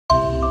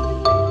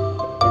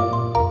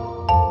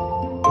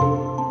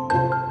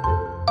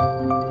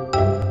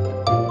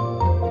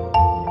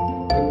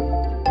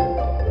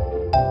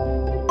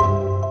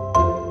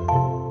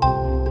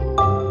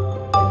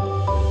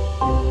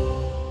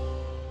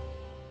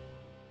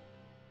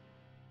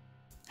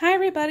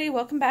everybody,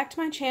 welcome back to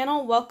my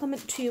channel. Welcome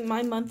to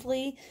my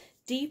monthly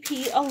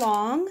DP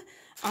along.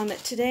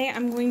 Today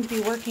I'm going to be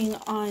working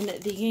on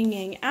the Yin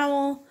Yang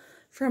Owl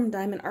from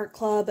Diamond Art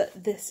Club.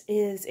 This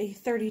is a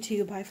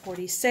 32 by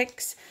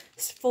 46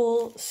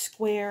 full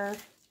square,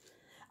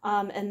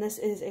 and this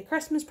is a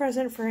Christmas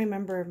present for a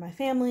member of my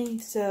family,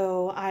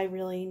 so I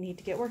really need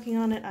to get working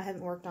on it. I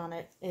haven't worked on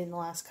it in the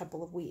last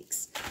couple of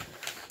weeks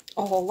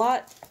a whole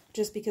lot,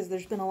 just because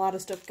there's been a lot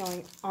of stuff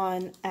going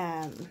on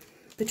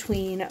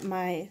between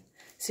my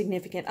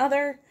significant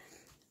other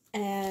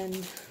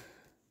and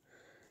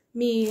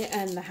me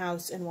and the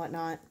house and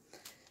whatnot.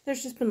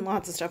 There's just been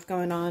lots of stuff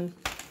going on,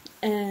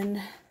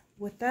 and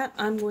with that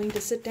I'm going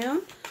to sit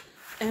down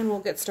and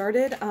we'll get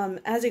started.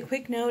 As a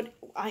quick note,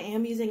 I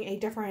am using a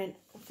different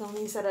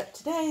filming setup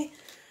today.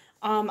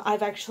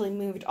 I've actually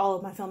moved all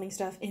of my filming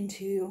stuff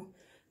into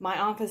my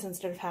office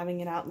instead of having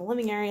it out in the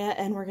living area,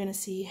 and we're going to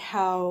see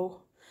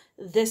how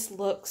this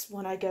looks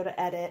when I go to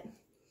edit.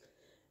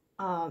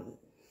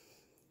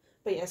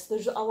 But yes,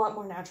 there's a lot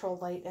more natural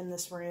light in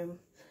this room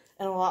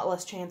and a lot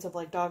less chance of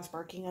like dogs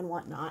barking and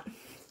whatnot.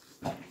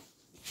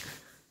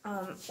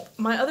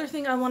 My other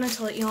thing I wanted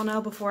to let you all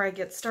know before I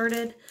get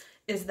started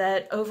is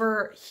that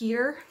over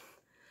here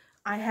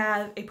I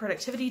have a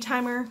productivity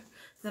timer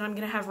that I'm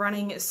going to have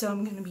running, so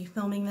I'm going to be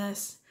filming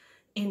this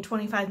in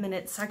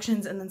 25-minute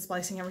sections and then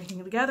splicing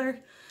everything together.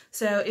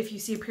 So if you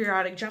see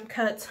periodic jump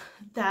cuts,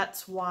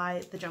 that's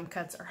why the jump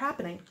cuts are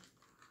happening.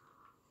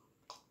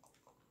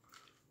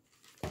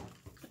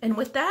 And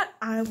with that,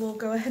 I will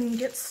go ahead and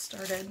get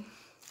started.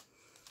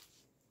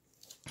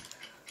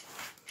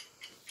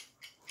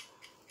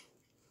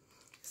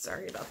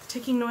 Sorry about the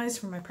ticking noise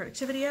from my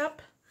productivity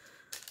app.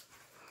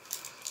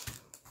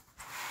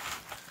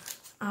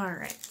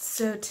 Alright,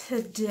 so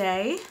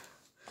today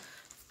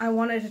I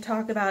wanted to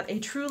talk about a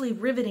truly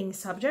riveting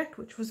subject,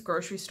 which was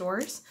grocery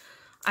stores.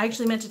 I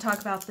actually meant to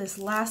talk about this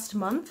last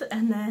month,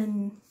 and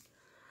then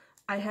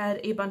I had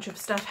a bunch of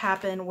stuff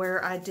happen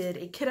where I did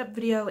a kit up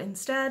video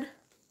instead.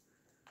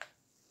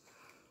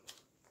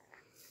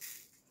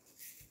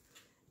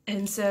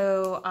 And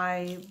so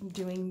I'm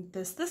doing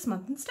this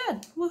month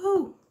instead.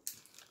 Woohoo!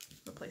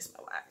 Replace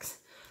my wax.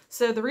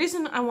 So the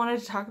reason I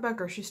wanted to talk about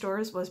grocery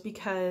stores was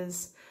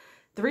because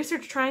the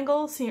Research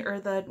Triangle,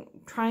 or the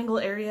Triangle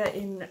area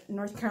in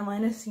North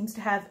Carolina, seems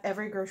to have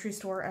every grocery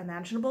store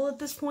imaginable at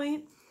this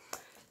point,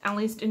 at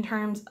least in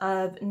terms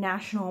of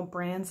national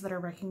brands that are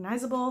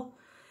recognizable.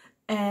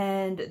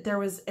 And there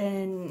was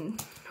an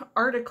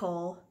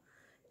article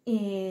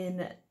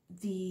in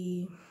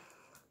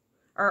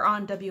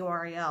on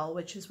WRAL,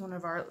 which is one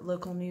of our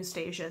local news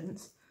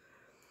stations,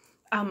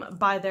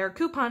 by their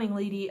couponing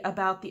lady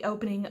about the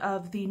opening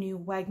of the new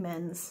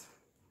Wegmans.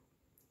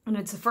 And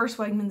it's the first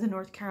Wegmans in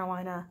North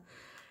Carolina.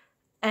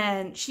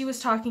 And she was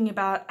talking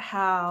about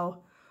how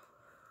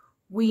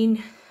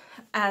we,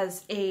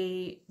 as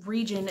a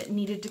region,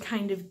 needed to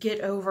kind of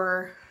get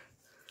over,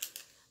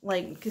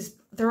 like, because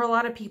there were a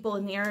lot of people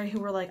in the area who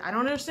were like, I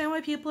don't understand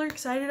why people are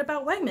excited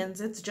about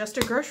Wegmans. It's just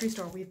a grocery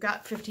store. We've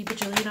got 50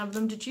 bajillion of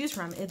them to choose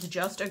from. It's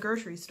just a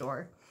grocery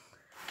store.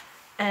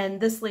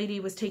 And this lady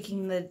was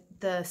taking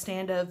the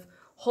stand of,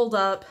 hold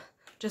up,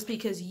 just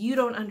because you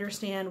don't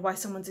understand why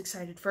someone's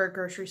excited for a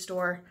grocery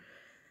store,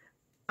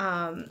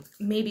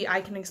 maybe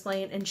I can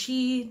explain. And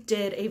she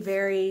did a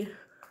very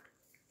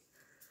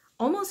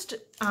almost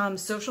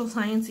social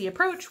science-y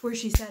approach where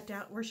she sat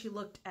down, where she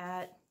looked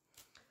at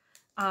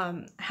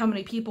how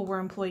many people were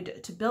employed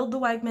to build the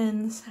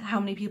Wegmans, how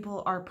many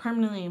people are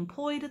permanently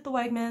employed at the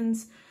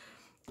Wegmans,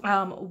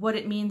 what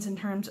it means in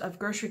terms of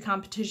grocery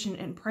competition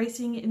and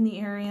pricing in the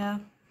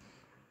area.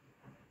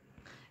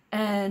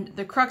 And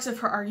the crux of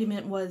her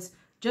argument was,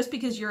 just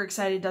because you're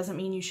excited doesn't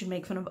mean you should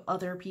make fun of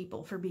other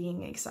people for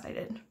being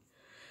excited.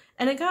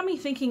 And it got me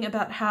thinking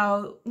about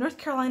how North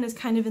Carolina is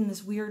kind of in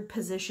this weird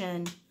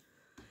position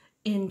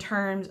in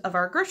terms of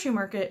our grocery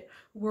market,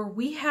 where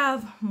we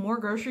have more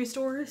grocery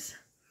stores,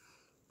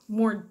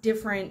 more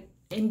different,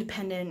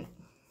 independent,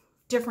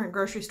 different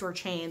grocery store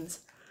chains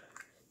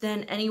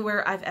than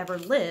anywhere I've ever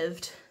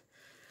lived.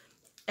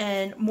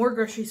 And more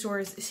grocery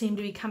stores seem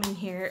to be coming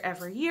here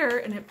every year,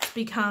 and it's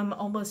become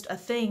almost a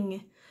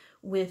thing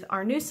with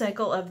our news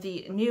cycle of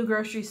the new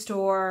grocery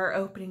store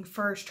opening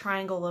first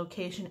Triangle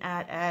location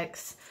at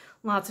X,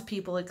 lots of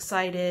people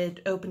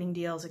excited, opening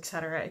deals,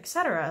 etc.,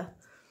 etc.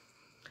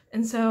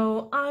 And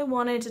so I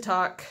wanted to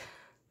talk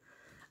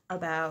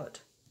about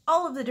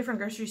all of the different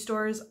grocery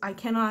stores.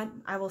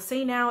 I will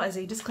say now as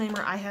a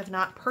disclaimer, I have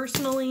not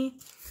personally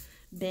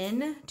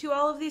been to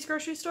all of these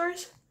grocery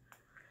stores,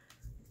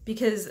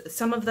 because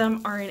some of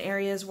them are in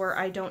areas where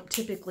I don't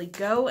typically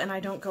go, and I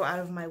don't go out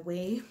of my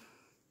way.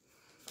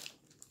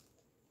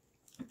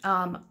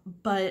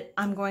 But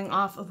I'm going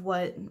off of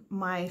what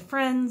my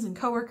friends and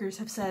coworkers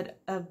have said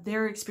of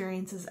their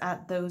experiences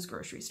at those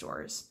grocery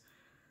stores.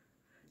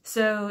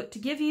 So to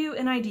give you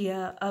an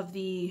idea of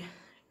the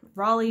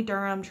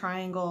Raleigh-Durham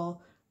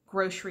Triangle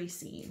grocery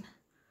scene,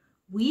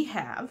 we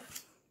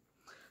have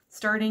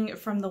Starting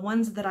from the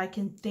ones that I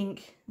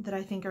think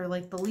are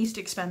like the least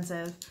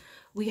expensive,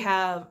 we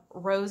have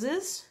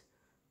Rose's,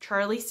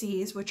 Charlie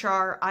C's, which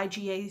are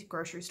IGA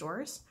grocery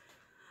stores.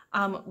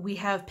 We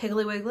have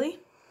Piggly Wiggly,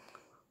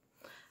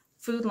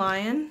 Food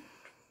Lion,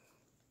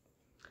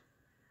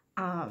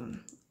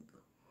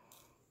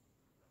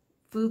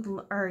 Food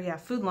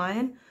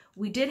Lion.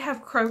 We did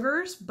have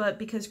Kroger's, but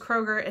because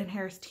Kroger and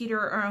Harris Teeter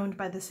are owned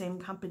by the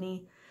same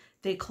company,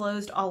 they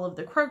closed all of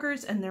the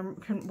Kroger's, and they're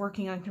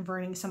working on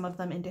converting some of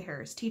them into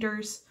Harris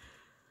Teeters.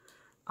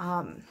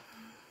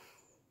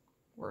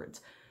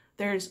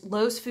 There's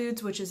Lowe's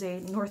Foods, which is a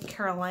North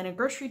Carolina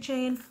grocery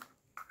chain.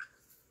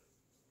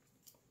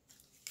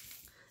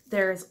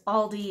 There's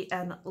Aldi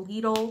and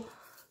Lidl.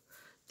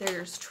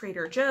 There's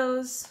Trader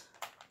Joe's,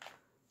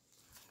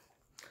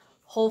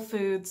 Whole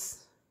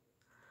Foods,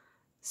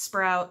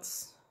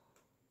 Sprouts,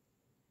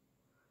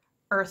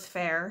 Earth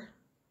Fare,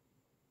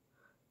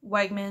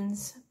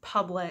 Wegmans,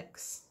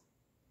 Publix,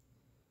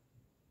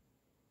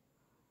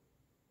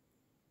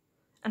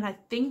 and I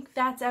think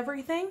that's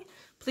everything.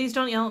 Please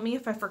don't yell at me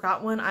if I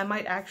forgot one. I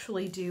might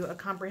actually do a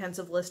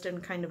comprehensive list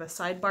and kind of a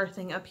sidebar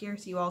thing up here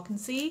so you all can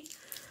see.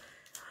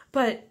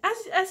 But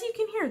as you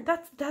can hear,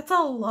 that's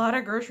a lot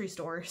of grocery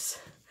stores.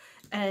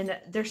 And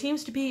there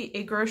seems to be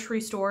a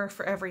grocery store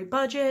for every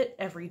budget,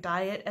 every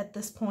diet at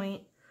this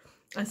point,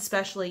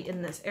 especially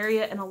in this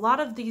area. And a lot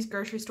of these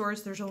grocery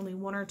stores, there's only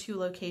 1 or 2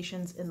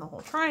 locations in the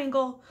whole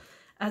triangle,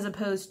 as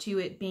opposed to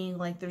it being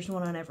like there's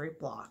one on every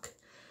block.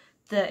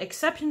 The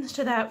exceptions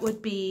to that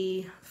would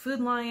be Food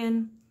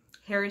Lion,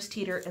 Harris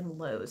Teeter, and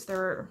Lowe's.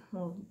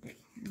 Well,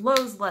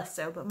 Lowe's less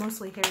so, but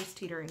mostly Harris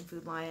Teeter and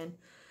Food Lion.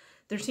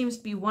 There seems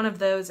to be one of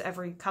those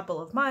every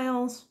couple of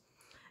miles,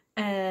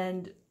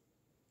 and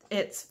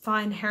it's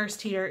fine. Harris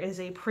Teeter is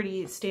a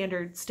pretty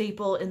standard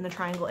staple in the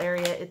Triangle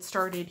area. It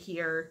started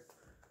here.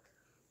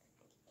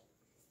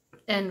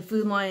 And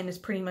Food Lion is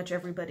pretty much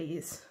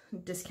everybody's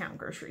discount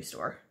grocery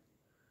store.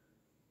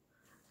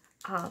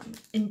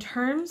 In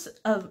terms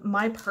of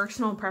my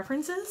personal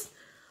preferences,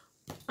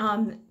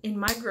 in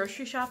my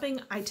grocery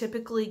shopping, I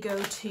typically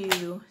go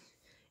to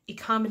a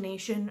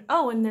combination.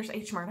 Oh, and there's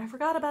H Mart. I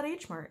forgot about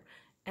H Mart.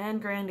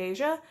 And Grand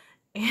Asia.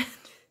 And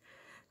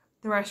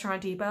the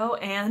Restaurant Depot.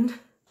 And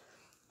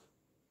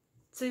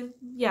so,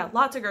 yeah,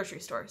 lots of grocery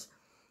stores.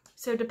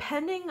 So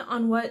depending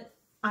on what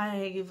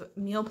I've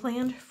meal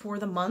planned for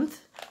the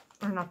month,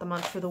 or not the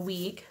month, for the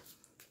week,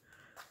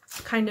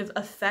 kind of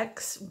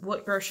affects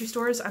what grocery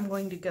stores I'm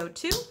going to go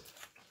to.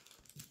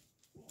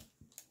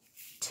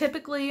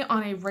 Typically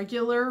on a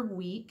regular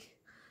week,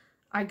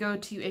 I go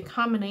to a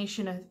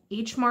combination of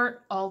H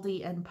Mart,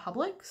 Aldi, and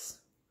Publix.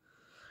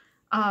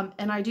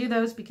 And I do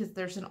those because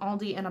there's an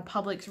Aldi and a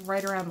Publix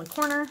right around the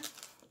corner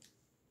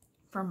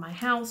from my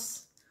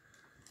house.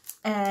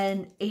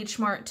 And H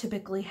Mart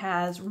typically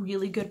has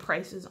really good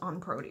prices on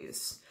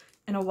produce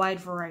and a wide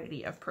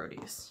variety of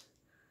produce.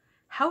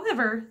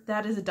 However,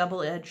 that is a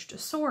double-edged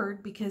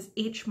sword because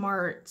H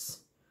Mart's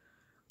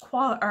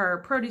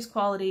produce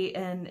quality,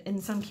 and in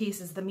some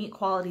cases the meat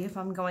quality, if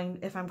I'm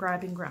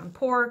grabbing ground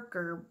pork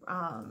or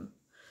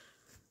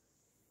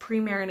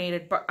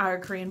pre-marinated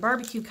Korean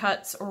barbecue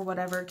cuts or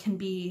whatever, can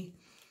be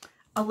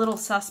a little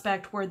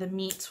suspect, where the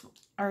meats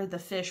or the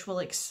fish will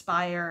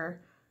expire,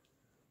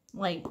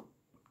 like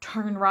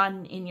turn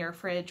rotten in your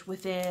fridge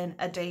within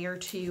a day or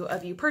 2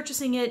 of you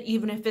purchasing it,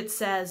 even if it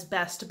says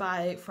best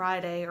by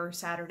Friday or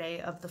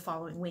Saturday of the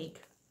following week.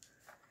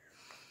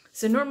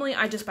 So normally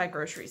I just buy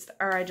groceries,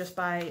 or I just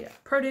buy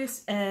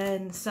produce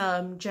and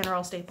some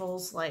general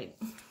staples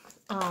like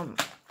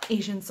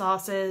Asian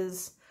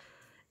sauces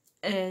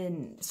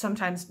and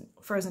sometimes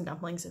frozen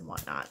dumplings and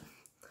whatnot.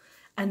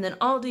 And then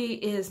Aldi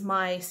is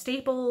my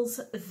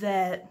staples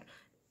that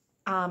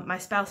my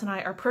spouse and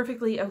I are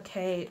perfectly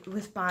okay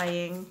with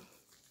buying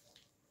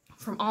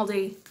from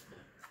Aldi,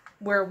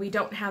 where we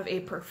don't have a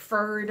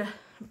preferred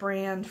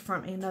brand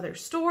from another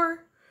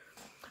store,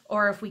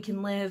 or if we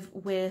can live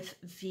with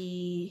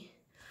the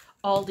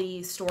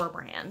Aldi store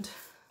brand.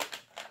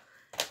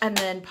 And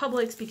then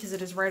Publix, because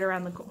it is right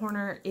around the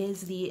corner,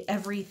 is the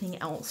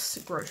everything else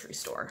grocery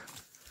store.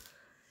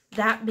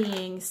 That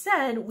being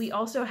said, we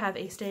also have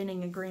a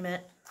standing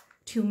agreement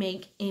to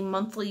make a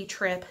monthly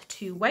trip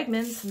to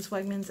Wegmans, since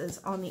Wegmans is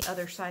on the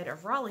other side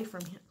of Raleigh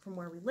from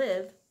where we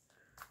live.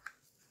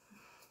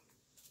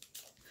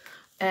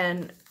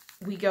 And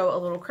we go a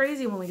little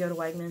crazy when we go to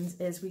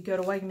Wegmans, is we go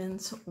to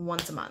Wegmans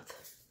once a month.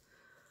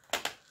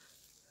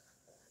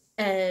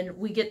 And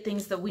we get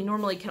things that we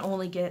normally can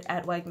only get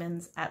at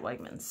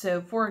Wegmans. So,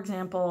 for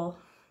example,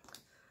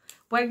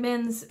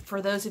 Wegmans,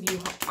 for those of you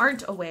who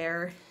aren't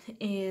aware,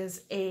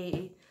 is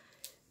a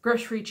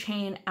grocery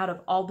chain out of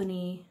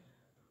Albany?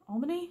 I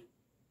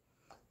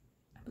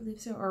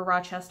believe so, or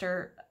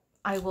Rochester.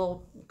 I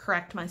will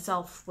correct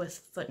myself with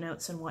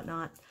footnotes and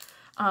whatnot.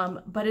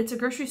 But it's a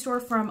grocery store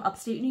from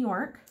upstate New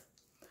York,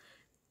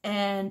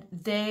 and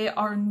they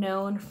are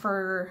known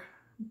for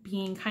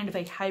being kind of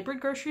a hybrid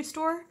grocery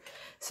store.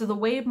 So the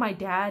way my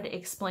dad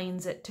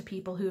explains it to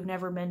people who've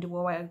never been to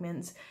a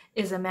Wegmans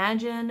is,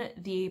 imagine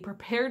the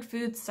prepared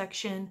foods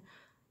section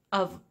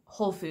of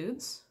Whole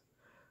Foods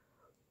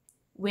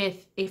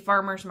with a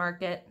farmer's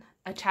market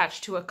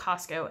attached to a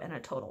Costco and a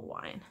Total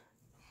Wine.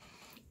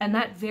 And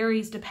that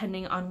varies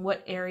depending on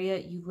what area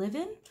you live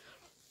in,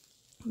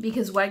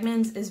 because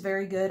Wegmans is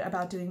very good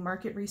about doing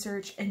market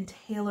research and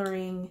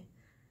tailoring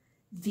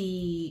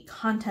the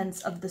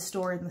contents of the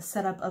store and the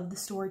setup of the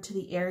store to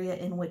the area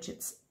in which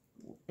it's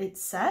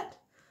set.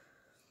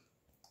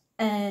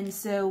 And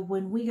so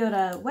when we go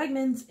to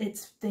Wegmans,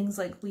 it's things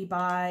like we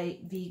buy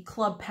the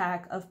club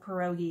pack of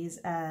pierogies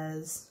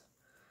as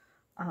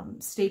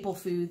staple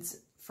foods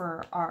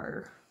for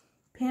our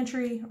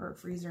pantry, or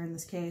freezer in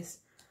this case.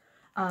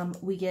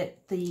 We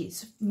get the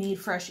made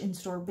fresh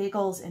in-store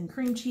bagels and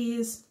cream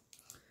cheese,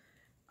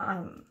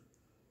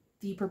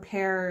 the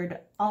prepared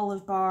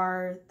olive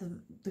bar,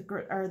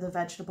 the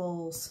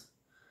vegetables,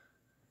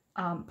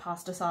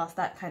 pasta sauce,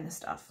 that kind of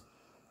stuff.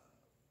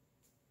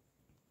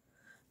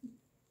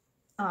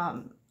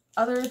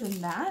 Other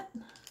than that,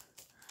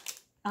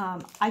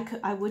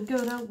 I would go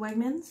to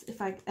Wegmans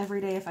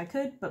every day if I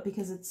could, but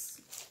because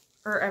it's,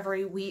 or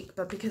every week,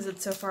 but because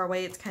it's so far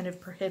away, it's kind of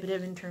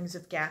prohibitive in terms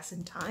of gas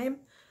and time.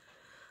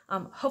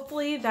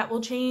 Hopefully that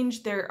will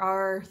change. There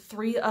are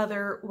 3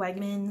 other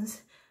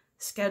Wegmans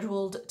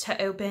scheduled to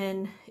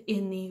open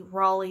in the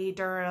Raleigh,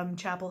 Durham,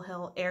 Chapel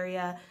Hill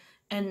area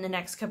in the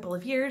next couple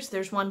of years.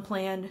 There's one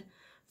planned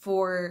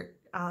for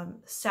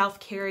South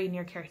Cary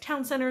near Cary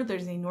Town Center.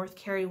 There's a North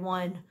Cary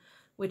one,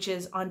 which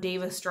is on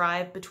Davis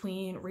Drive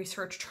between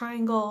Research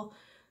Triangle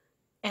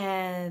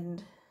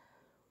and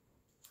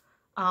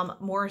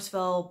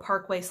Morrisville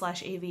Parkway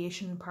 /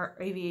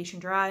 Aviation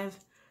Drive.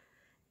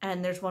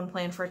 And there's one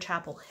planned for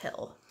Chapel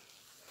Hill.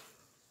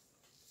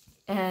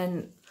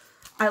 And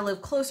I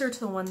live closer to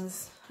the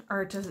ones,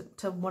 or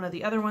to one of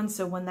the other ones,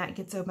 so when that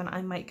gets open,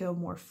 I might go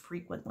more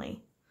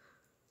frequently.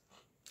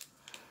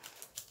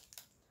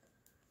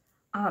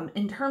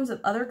 In terms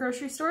of other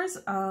grocery stores,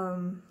 let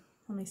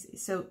me see.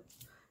 So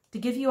to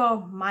give you all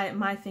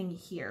my thing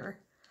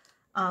here,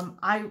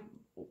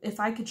 if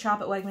I could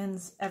shop at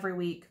Wegmans every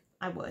week,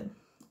 I would.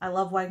 I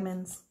love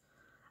Wegmans.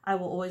 I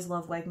will always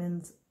love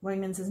Wegmans.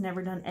 Wegmans has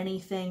never done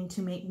anything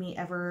to make me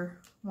ever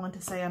want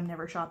to say I'm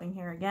never shopping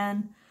here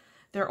again.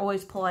 They're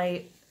always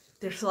polite.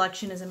 Their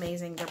selection is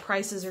amazing. Their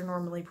prices are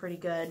normally pretty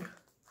good.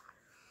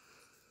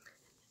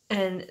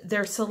 And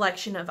their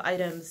selection of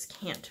items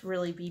can't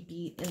really be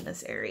beat in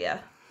this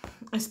area,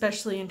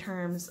 especially in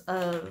terms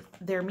of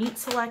their meat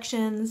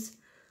selections,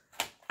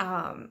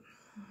 and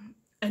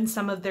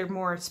some of their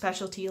more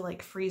specialty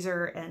like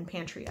freezer and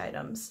pantry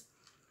items.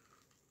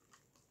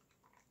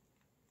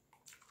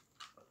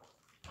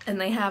 And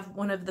they have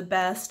one of the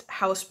best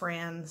house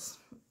brands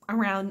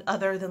around,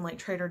 other than like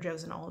Trader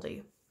Joe's and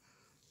Aldi.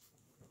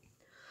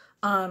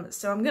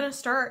 So I'm going to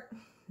start,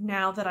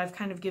 now that I've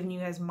kind of given you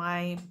guys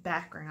my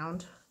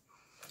background,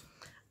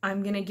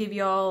 I'm going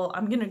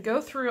to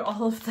go through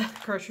all of the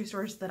grocery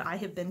stores that I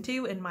have been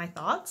to and my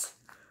thoughts.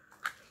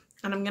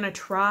 And I'm going to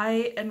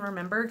try and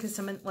remember, because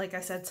like I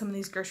said, some of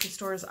these grocery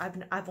stores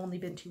I've only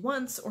been to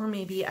once, or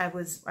maybe I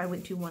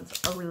went to once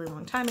a really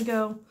long time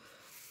ago.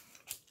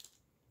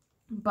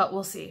 But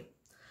we'll see.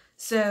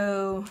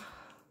 So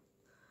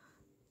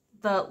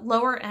the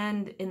lower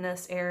end in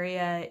this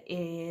area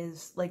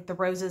is like the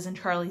Roses and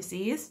Charlie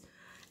C's.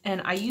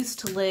 And I used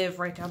to live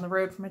right down the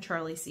road from a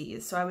Charlie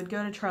C's, so I would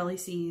go to Charlie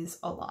C's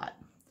a lot.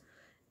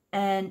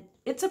 And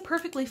it's a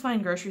perfectly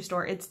fine grocery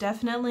store. It's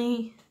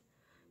definitely,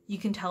 you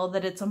can tell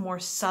that it's a more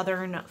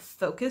southern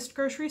focused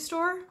grocery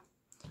store,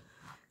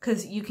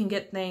 because you can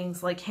get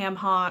things like ham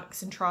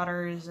hocks and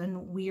trotters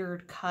and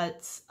weird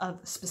cuts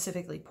of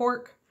specifically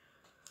pork.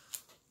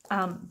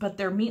 But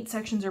their meat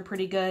sections are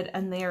pretty good,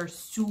 and they are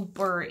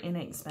super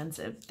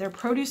inexpensive. Their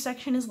produce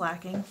section is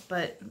lacking,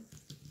 but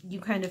you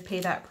kind of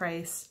pay that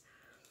price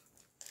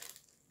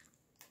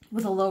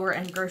with a lower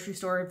end grocery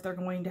store if they're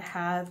going to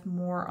have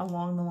more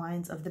along the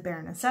lines of the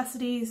bare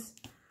necessities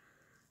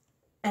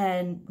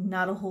and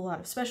not a whole lot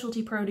of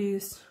specialty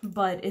produce,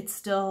 but it's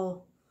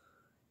still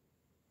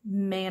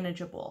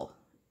manageable.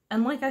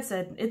 And like I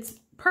said, it's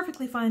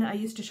perfectly fine. I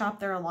used to shop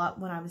there a lot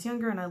when I was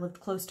younger, and I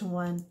lived close to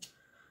one.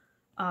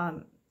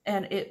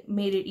 And it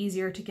made it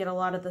easier to get a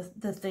lot of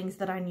the things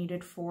that I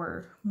needed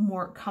for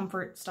more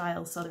comfort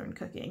style Southern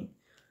cooking.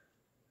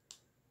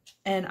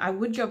 And I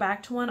would go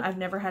back to one. I've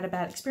never had a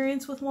bad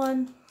experience with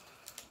one.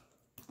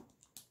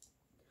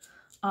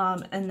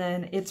 And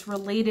then it's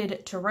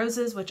related to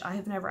Roses, which I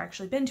have never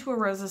actually been to a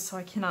Roses, so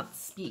I cannot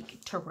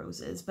speak to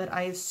Roses. But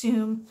I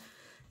assume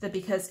that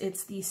because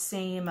it's the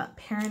same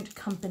parent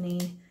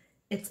company,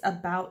 it's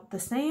about the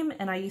same.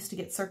 And I used to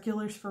get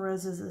circulars for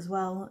Roses as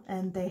well,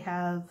 and they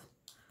have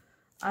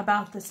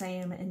about the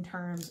same in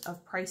terms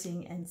of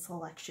pricing and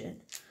selection.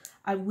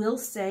 I will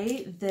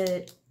say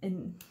that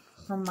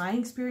from my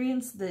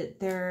experience, that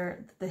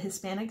the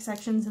Hispanic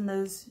sections in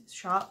those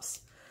shops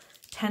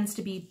tends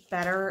to be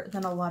better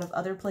than a lot of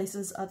other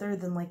places other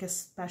than like a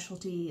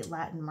specialty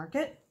Latin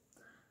market.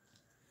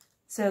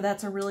 So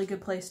that's a really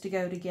good place to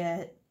go to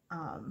get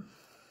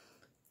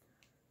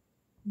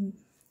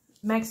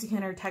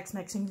Mexican or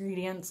Tex-Mex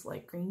ingredients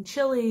like green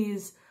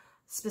chilies,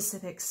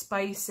 specific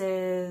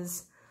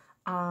spices,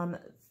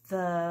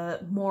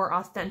 the more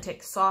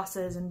authentic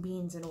sauces and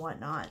beans and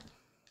whatnot,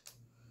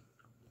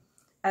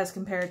 as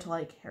compared to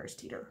like Harris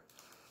Teeter.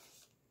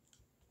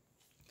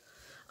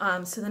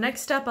 So the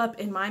next step up,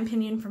 in my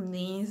opinion, from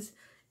these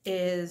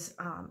is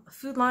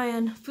Food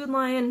Lion. Food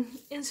Lion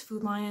is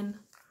Food Lion.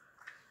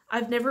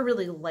 I've never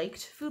really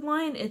liked Food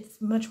Lion. It's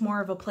much more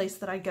of a place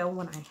that I go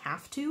when I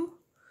have to.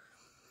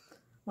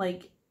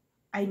 Like,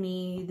 I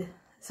need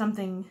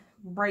something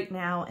right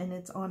now and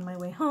it's on my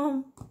way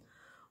home.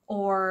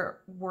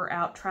 Or we're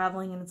out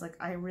traveling and it's like,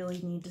 I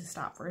really need to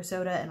stop for a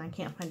soda and I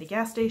can't find a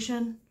gas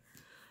station.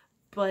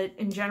 But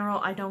in general,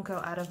 I don't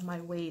go out of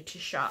my way to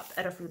shop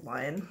at a Food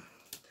Lion.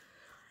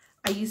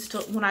 I used to,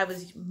 when I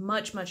was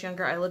much, much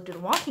younger, I lived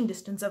in walking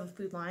distance of a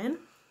Food Lion.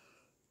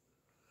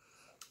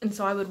 And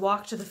so I would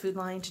walk to the Food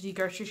Lion to do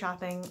grocery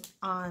shopping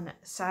on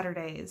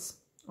Saturdays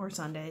or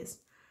Sundays.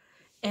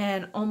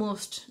 And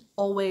almost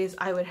always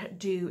I would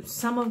do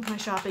some of my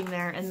shopping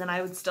there, and then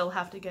I would still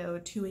have to go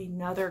to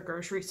another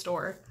grocery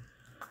store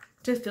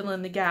to fill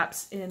in the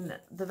gaps in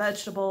the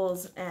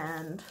vegetables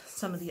and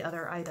some of the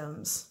other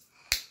items.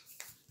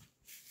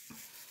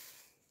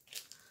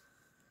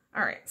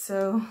 All right,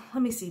 so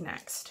let me see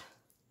next.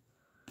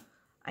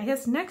 I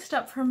guess next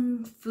up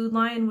from Food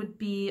Lion would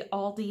be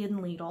Aldi and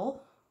Lidl,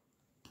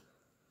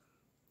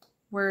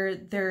 where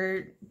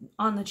they're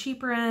on the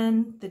cheaper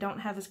end. They don't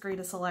have as great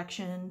a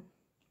selection,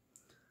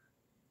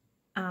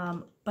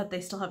 but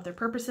they still have their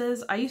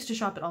purposes. I used to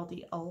shop at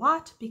Aldi a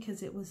lot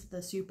because it was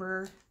the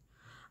super.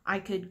 I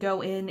could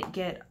go in,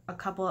 get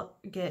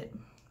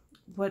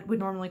what would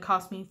normally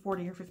cost me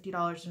 $40 or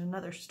 $50 in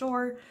another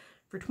store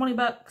for 20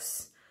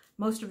 bucks.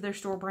 Most of their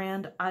store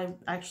brand I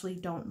actually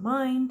don't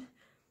mind.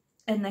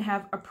 And they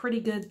have a pretty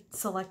good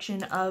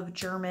selection of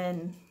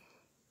German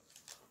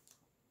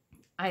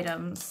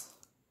items.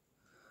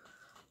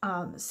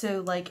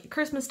 So like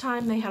Christmas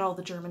time, they had all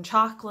the German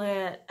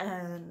chocolate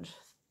and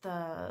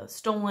the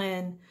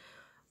Stollen,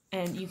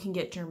 and you can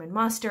get German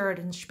mustard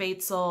and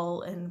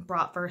Spätzle and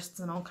bratwursts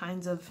and all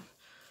kinds of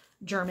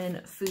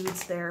German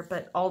foods there.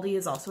 But Aldi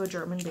is also a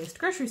German-based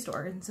grocery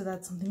store, and so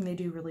that's something they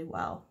do really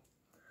well.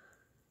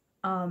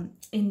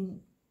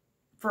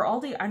 For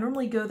Aldi, I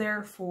normally go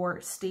there for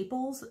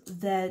staples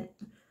that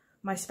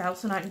my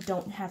spouse and I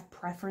don't have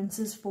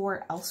preferences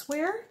for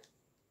elsewhere.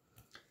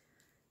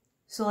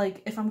 So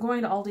like if I'm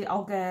going to Aldi,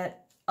 I'll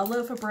get a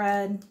loaf of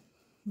bread,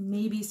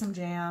 maybe some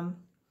jam,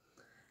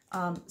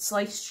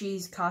 sliced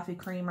cheese, coffee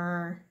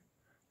creamer,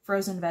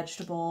 frozen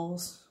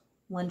vegetables,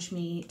 lunch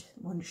meat,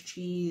 lunch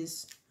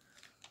cheese,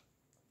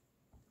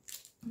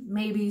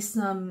 maybe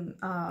some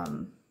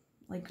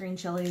like green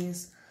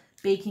chilies,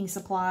 baking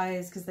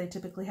supplies, because they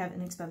typically have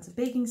inexpensive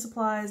baking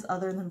supplies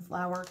other than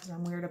flour, because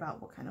I'm weird about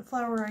what kind of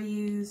flour I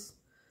use,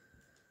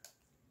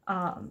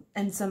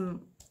 and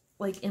some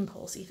like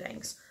impulsey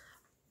things.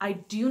 I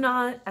do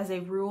not, as a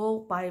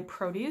rule, buy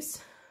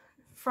produce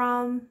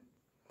from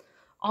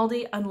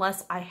Aldi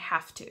unless I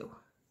have to.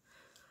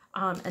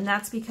 And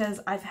that's because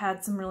I've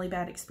had some really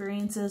bad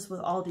experiences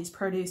with Aldi's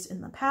produce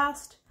in the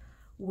past,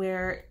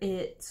 where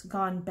it's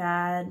gone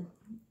bad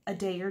a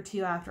day or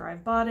two after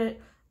I've bought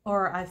it,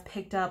 or I've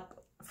picked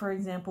up, for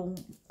example,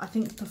 I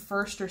think the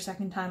first or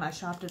second time I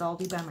shopped at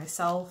Aldi by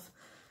myself,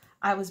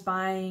 I was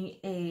buying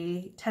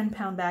a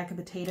 10-pound bag of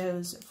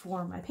potatoes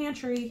for my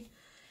pantry,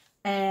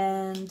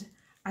 and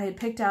I had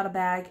picked out a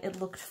bag. It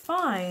looked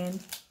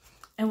fine,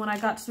 and when I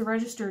got to the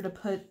register to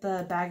put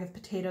the bag of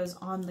potatoes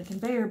on the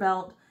conveyor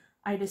belt,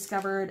 I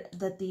discovered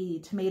that the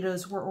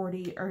tomatoes were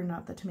already, or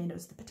not the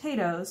tomatoes, the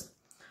potatoes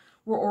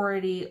were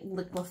already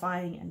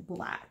liquefying and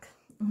black.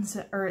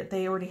 So, or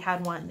they already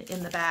had one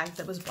in the bag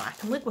that was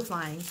black and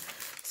liquefying.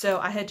 So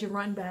I had to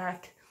run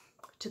back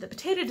to the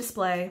potato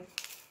display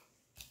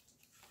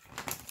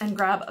and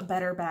grab a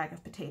better bag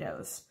of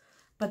potatoes.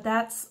 But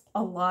that's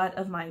a lot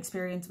of my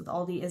experience with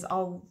Aldi, is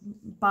I'll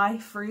buy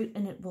fruit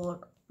and it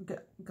will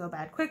go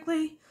bad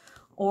quickly,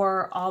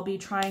 or I'll be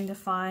trying to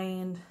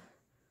find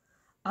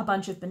a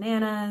bunch of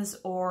bananas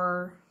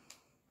or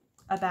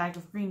a bag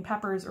of green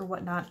peppers or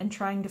whatnot, and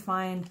trying to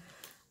find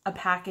a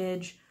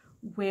package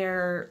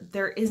where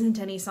there isn't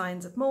any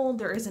signs of mold,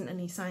 there isn't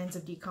any signs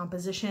of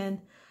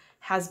decomposition,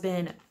 has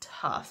been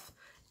tough.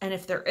 And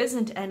if there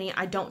isn't any,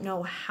 I don't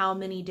know how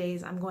many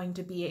days I'm going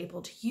to be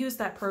able to use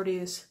that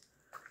produce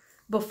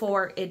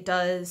before it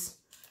does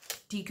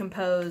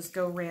decompose,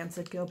 go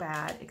rancid, go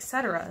bad,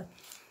 etc.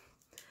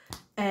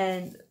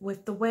 And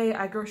with the way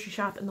I grocery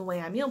shop and the way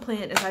I meal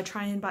plan is I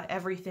try and buy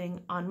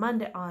everything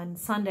on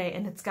Sunday,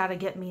 and it's got to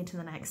get me to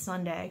the next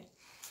Sunday.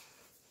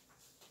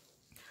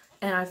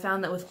 And I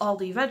found that with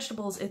Aldi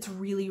vegetables, it's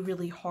really,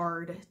 really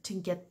hard to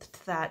get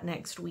to that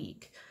next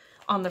week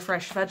on the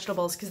fresh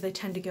vegetables, because they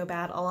tend to go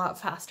bad a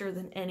lot faster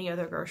than any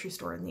other grocery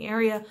store in the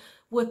area,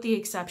 with the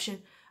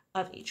exception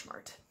of H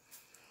Mart.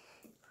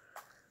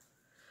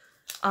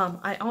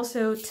 I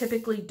also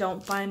typically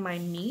don't buy my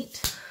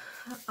meat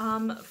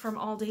from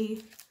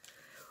Aldi.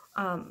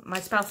 My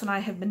spouse and I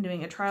have been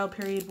doing a trial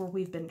period where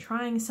we've been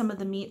trying some of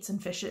the meats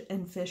and fish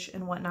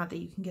and whatnot that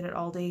you can get at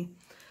Aldi.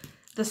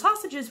 The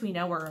sausages we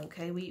know are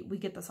okay. We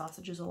get the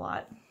sausages a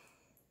lot.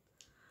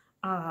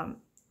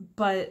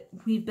 But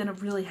we've been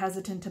really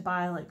hesitant to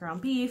buy like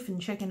ground beef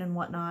and chicken and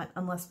whatnot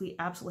unless we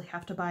absolutely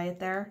have to buy it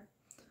there.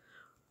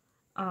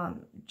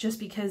 Just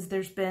because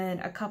there's been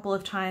a couple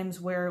of times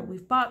where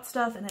we've bought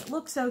stuff and it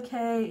looks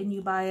okay and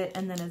you buy it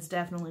and then it's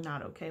definitely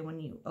not okay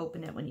when you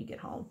open it when you get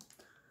home.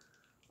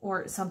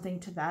 Or something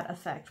to that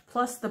effect.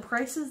 Plus the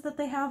prices that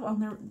they have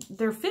on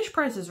their fish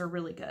prices are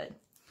really good.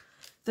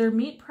 Their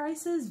meat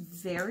prices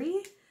vary,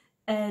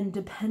 and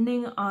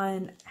depending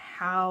on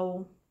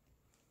how,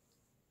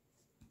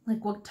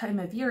 like what time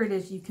of year it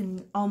is, you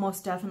can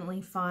almost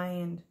definitely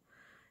find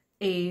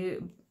a,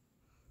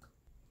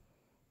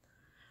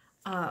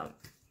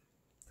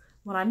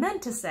 what I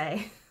meant to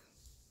say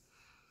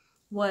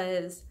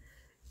was,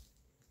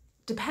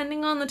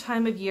 depending on the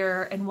time of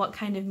year and what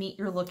kind of meat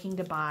you're looking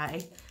to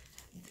buy,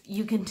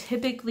 you can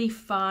typically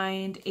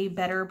find a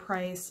better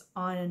price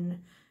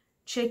on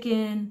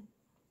chicken,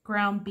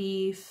 ground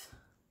beef,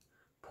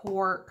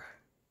 pork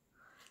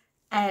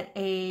at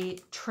a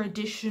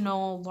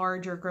traditional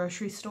larger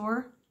grocery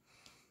store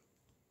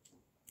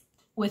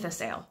with a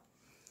sale.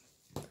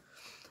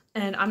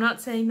 And I'm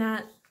not saying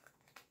that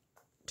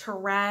to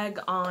rag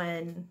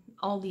on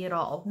Aldi at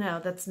all. No,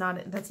 that's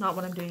not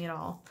what I'm doing at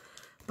all.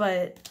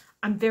 But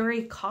I'm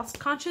very cost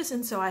conscious,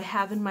 and so I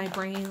have in my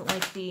brain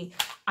like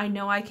I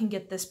know I can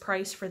get this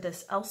price for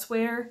this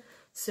elsewhere,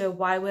 so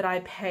why would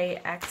I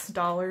pay X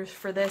dollars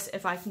for this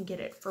if I can get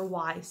it for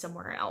Y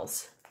somewhere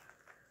else?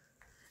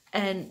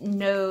 And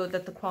know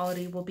that the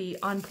quality will be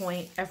on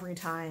point every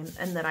time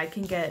and that I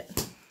can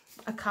get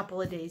a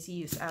couple of days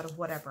use out of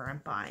whatever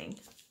I'm buying.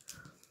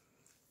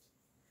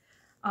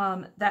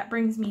 That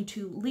brings me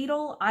to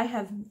Lidl. I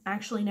have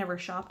actually never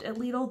shopped at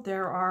Lidl.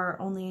 There are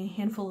only a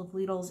handful of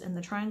Lidls in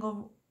the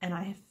Triangle, and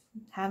I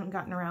haven't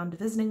gotten around to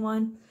visiting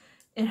one.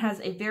 It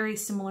has a very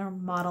similar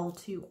model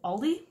to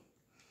Aldi,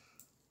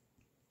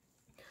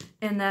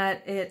 in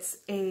that it's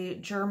a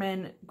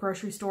German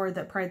grocery store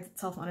that prides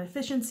itself on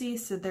efficiency.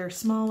 So they're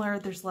smaller,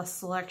 there's less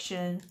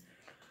selection.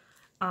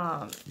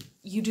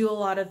 You do a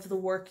lot of the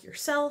work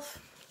yourself.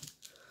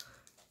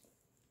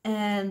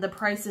 And the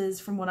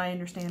prices, from what I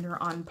understand, are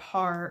on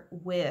par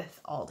with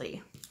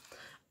Aldi.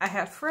 I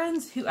have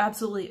friends who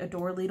absolutely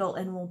adore Lidl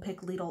and will pick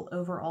Lidl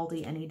over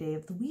Aldi any day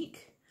of the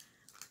week.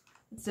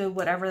 So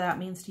whatever that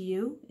means to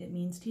you, it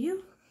means to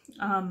you.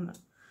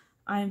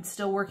 I'm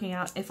still working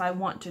out if I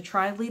want to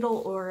try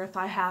Lidl or if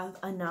I have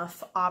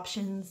enough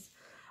options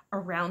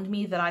around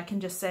me that I can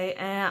just say,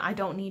 I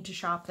don't need to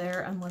shop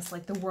there unless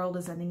like the world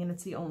is ending and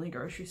it's the only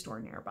grocery store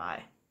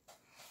nearby.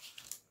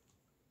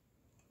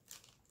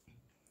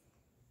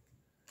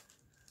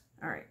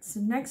 All right, so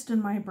next in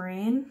my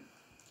brain,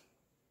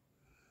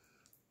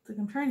 like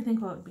I'm trying to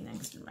think what would be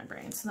next in my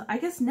brain. So I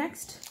guess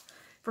next,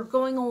 if we're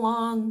going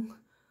along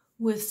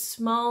with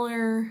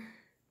smaller,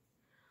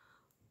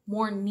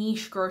 more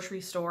niche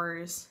grocery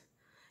stores,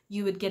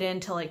 you would get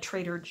into like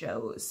Trader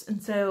Joe's.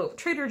 And so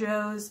Trader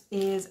Joe's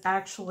is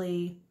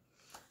actually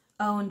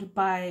owned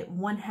by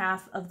one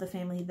half of the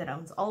family that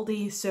owns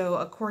Aldi. So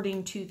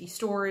according to the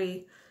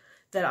story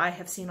that I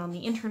have seen on the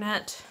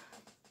internet,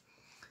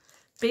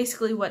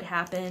 basically what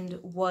happened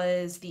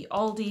was the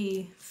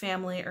Aldi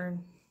family, or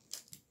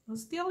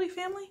was it the Aldi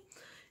family?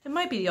 It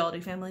might be the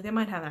Aldi family. They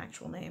might have an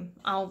actual name.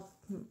 I'll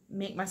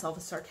make myself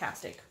a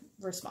sarcastic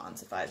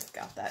response if I've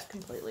got that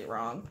completely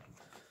wrong.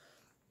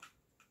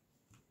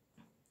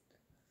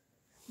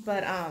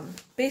 But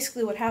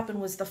basically what happened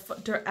was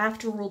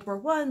after World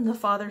War I, the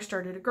father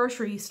started a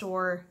grocery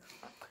store,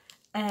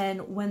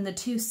 and when the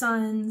two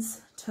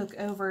sons took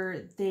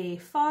over, they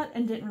fought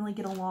and didn't really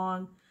get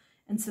along,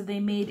 and so they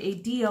made a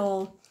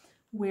deal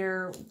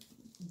where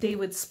they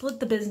would split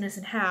the business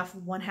in half,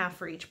 one half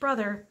for each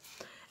brother,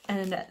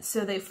 and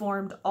so they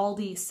formed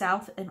Aldi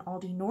South and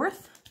Aldi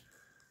North.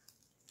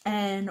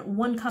 And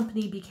one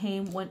company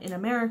became what in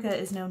America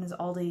is known as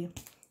Aldi,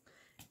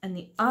 and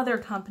the other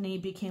company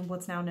became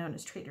what's now known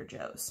as Trader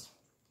Joe's.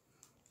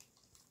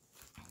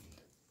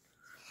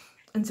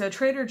 And so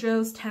Trader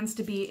Joe's tends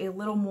to be a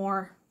little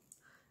more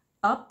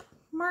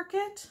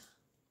upmarket,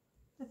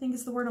 I think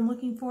is the word I'm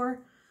looking for,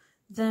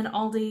 than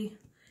Aldi.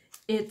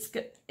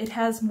 It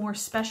has more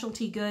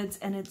specialty goods,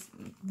 and it's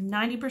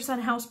 90%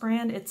 house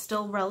brand. It's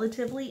still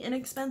relatively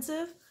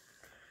inexpensive.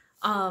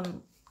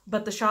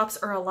 But the shops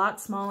are a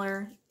lot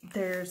smaller.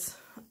 It's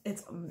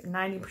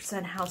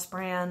 90% house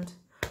brand.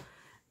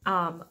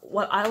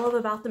 What I love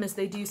about them is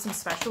they do some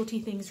specialty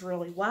things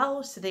really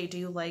well. So they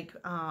do like,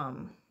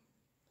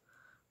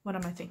 what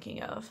am I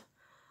thinking of?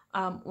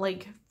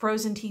 Like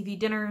frozen TV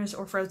dinners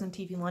or frozen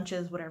TV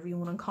lunches, whatever you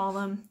want to call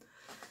them.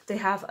 They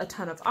have a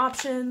ton of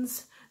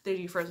options. They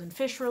do frozen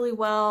fish really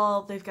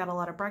well. They've got a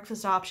lot of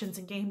breakfast options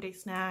and game day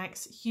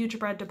snacks, huge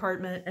bread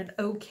department, and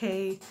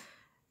okay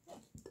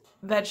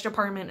veg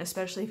department,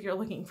 especially if you're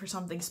looking for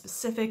something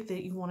specific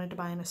that you wanted to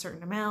buy in a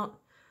certain amount.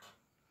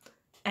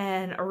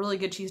 And a really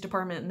good cheese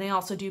department. And they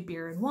also do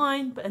beer and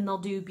wine, and they'll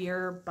do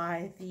beer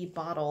by the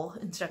bottle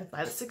instead of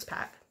by the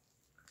 6-pack.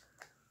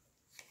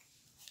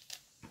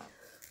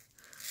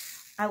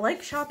 I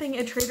like shopping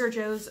at Trader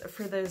Joe's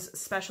for those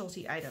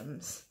specialty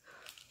items,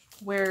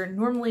 where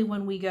normally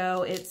when we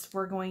go,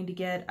 we're going to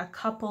get a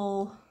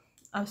couple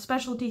of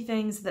specialty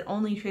things that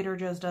only Trader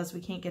Joe's does. We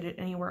can't get it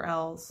anywhere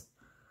else.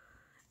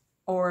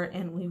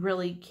 And we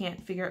really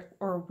can't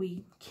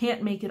we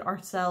can't make it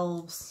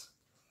ourselves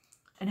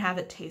and have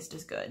it taste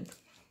as good.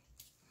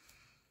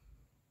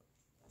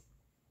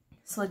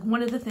 So like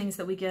one of the things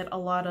that we get a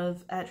lot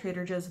of at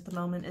Trader Joe's at the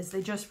moment is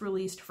they just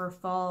released for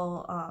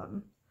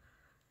fall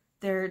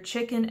their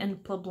chicken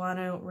and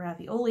poblano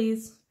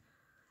raviolis.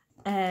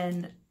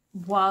 And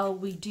while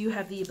we do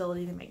have the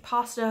ability to make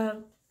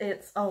pasta,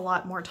 it's a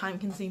lot more time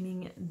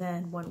consuming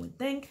than one would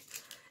think.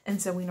 And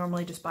so we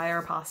normally just buy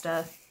our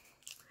pasta.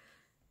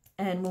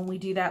 And when we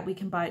do that, we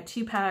can buy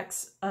 2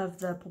 packs of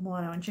the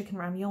poblano and chicken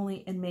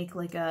ravioli and make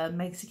like a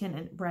Mexican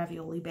and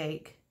ravioli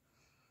bake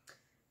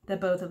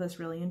that both of us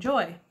really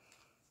enjoy.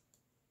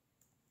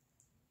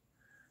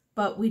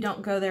 But we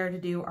don't go there to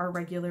do our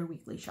regular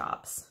weekly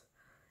shops.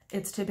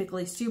 It's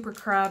typically super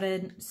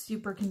crowded,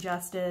 super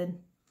congested,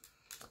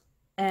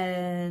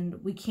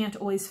 and we can't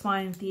always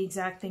find the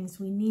exact things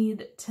we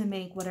need to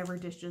make whatever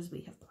dishes we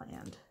have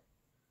planned.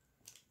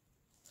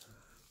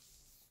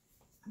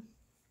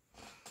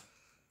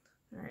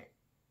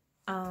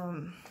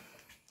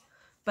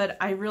 But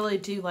I really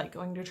do like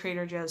going to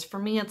Trader Joe's. For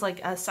me, it's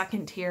like a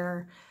second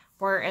tier,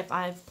 where if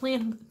I've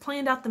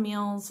planned out the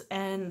meals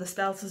and the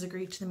spouse has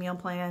agreed to the meal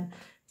plan,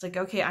 it's like,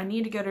 okay, I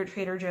need to go to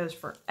Trader Joe's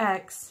for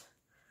X,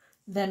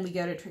 then we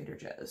go to Trader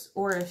Joe's.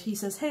 Or if he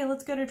says, hey,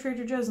 let's go to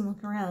Trader Joe's and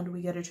look around,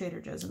 we go to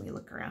Trader Joe's and we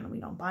look around and we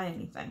don't buy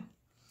anything.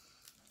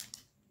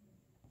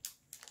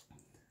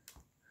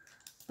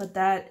 But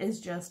that is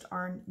just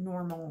our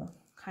normal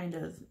kind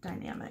of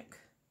dynamic.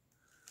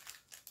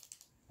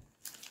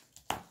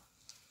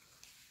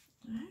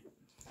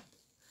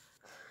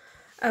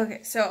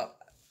 Okay, so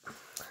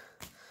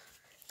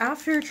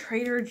after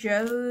Trader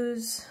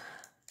Joe's,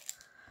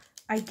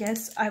 I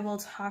guess I will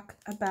talk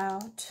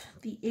about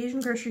the Asian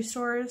grocery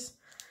stores.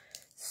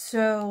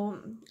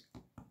 So,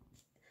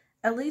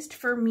 at least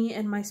for me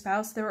and my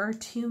spouse, there are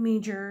 2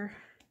 major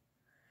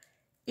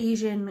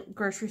Asian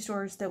grocery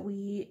stores that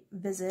we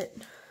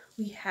visit.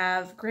 We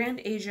have Grand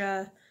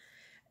Asia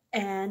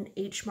and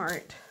H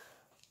Mart.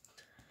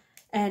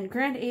 And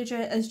Grand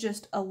Asia is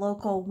just a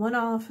local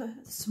one-off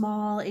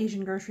small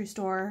Asian grocery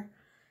store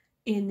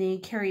in the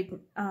Cary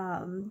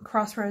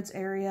Crossroads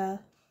area.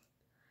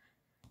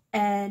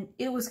 And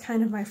it was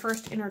kind of my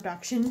first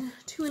introduction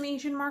to an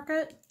Asian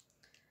market.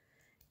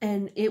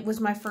 And it was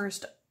my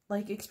first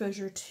like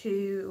exposure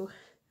to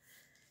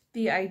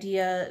the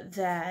idea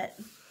that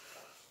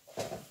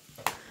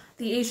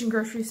the Asian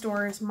grocery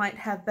stores might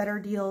have better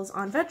deals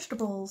on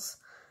vegetables,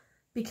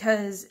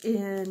 because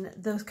in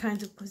those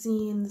kinds of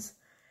cuisines,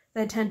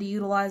 they tend to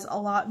utilize a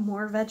lot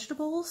more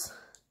vegetables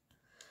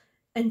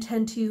and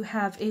tend to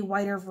have a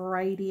wider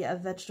variety of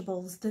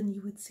vegetables than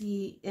you would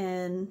see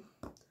in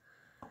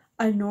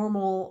a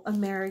normal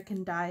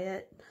American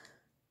diet.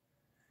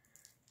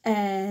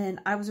 And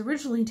I was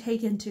originally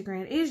taken to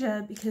Grand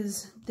Asia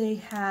because they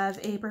have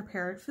a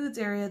prepared foods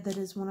area that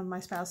is one of my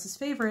spouse's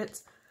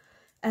favorites,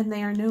 and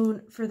they are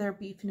known for their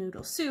beef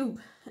noodle soup.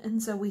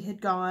 And so we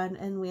had gone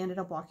and we ended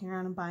up walking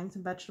around and buying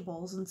some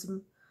vegetables and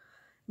some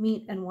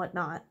meat and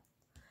whatnot.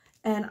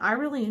 And I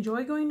really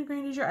enjoy going to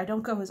Grand Asia. I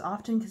don't go as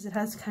often because it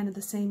has kind of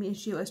the same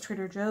issue as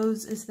Trader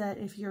Joe's, is that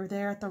if you're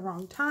there at the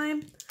wrong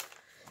time,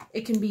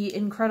 it can be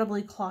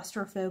incredibly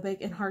claustrophobic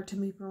and hard to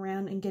move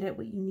around and get at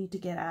what you need to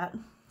get at.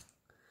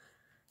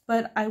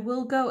 But I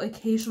will go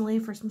occasionally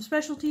for some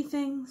specialty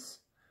things,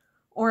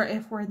 or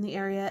if we're in the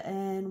area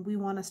and we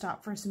want to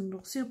stop for some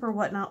noodle soup or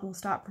whatnot, we'll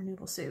stop for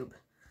noodle soup.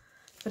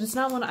 But it's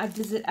not one I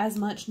visit as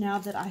much now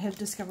that I have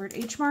discovered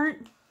H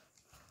Mart.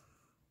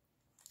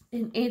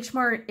 And H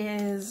Mart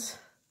is,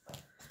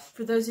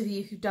 for those of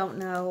you who don't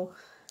know,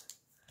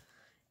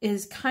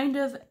 is kind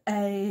of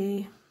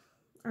a,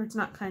 or it's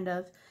not kind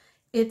of,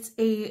 it's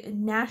a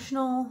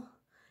national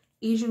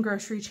Asian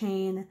grocery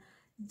chain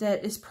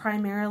that is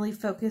primarily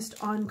focused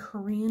on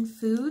Korean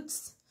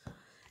foods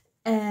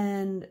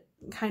and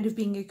kind of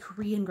being a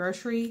Korean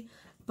grocery,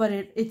 but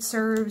it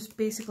serves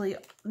basically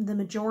the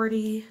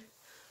majority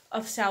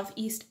of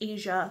Southeast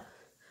Asia,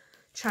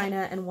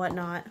 China and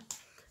whatnot.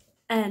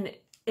 And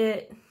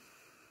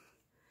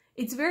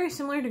it's very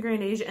similar to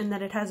Grand Asia in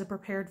that it has a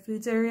prepared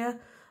foods area,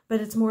 but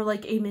it's more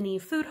like a mini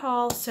food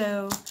hall.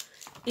 So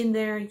in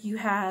there you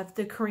have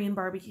the Korean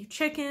barbecue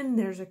chicken,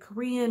 there's a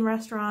Korean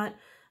restaurant,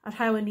 a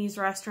Taiwanese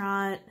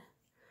restaurant,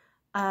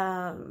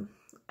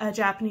 a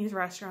Japanese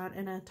restaurant,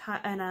 and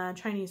a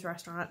Chinese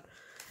restaurant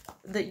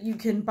that you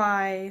can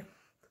buy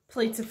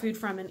plates of food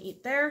from and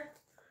eat there.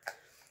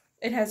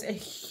 It has a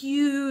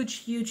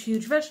huge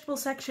vegetable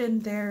section.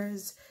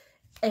 There's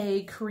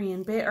a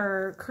Korean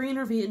or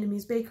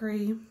Vietnamese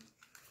bakery.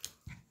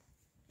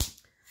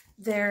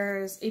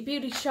 There's a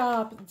beauty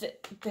shop.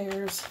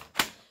 There's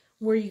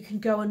where you can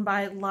go and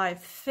buy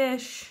live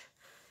fish.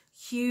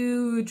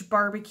 Huge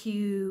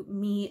barbecue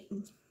meat,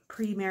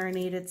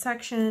 pre-marinated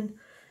section,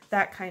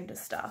 that kind of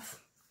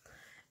stuff.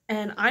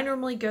 And I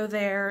normally go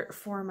there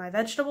for my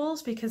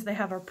vegetables because they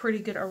have a pretty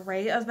good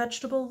array of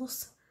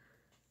vegetables.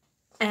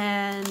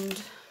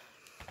 And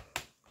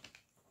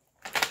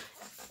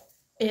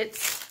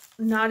it's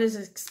not as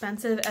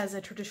expensive as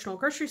a traditional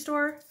grocery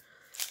store.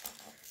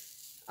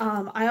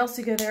 I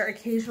also go there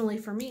occasionally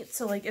for meat.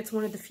 So like it's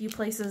one of the few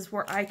places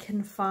where I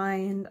can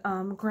find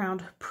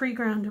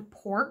pre-ground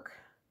pork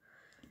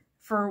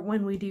for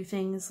when we do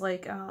things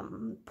like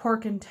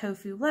pork and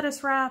tofu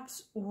lettuce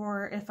wraps,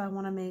 or if I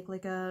want to make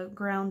like a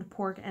ground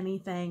pork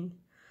anything.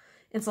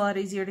 It's a lot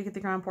easier to get the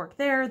ground pork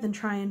there than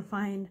try and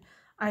find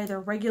either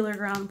regular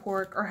ground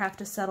pork or have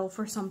to settle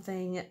for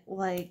something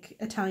like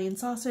Italian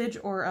sausage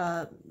or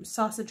a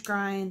sausage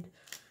grind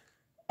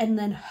and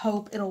then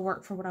hope it'll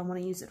work for what I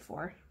want to use it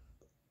for.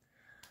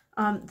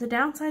 The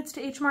downsides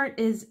to H Mart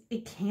is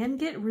it can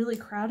get really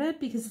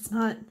crowded because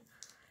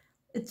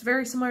it's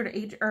very similar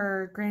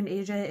to Grand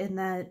Asia in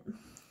that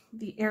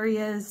the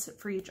areas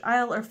for each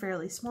aisle are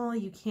fairly small.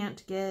 You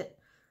can't get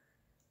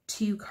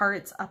 2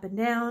 carts up and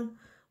down.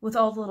 With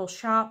all the little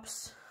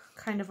shops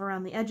kind of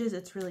around the edges,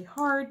 it's really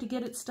hard to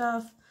get at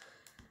stuff.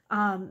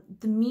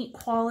 The meat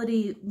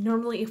quality,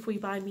 normally if we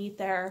buy meat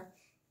there,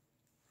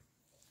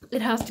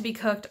 it has to be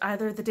cooked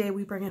either the day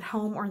we bring it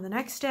home or the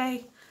next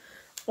day,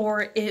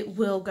 or it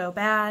will go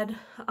bad.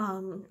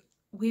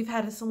 We've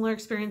had a similar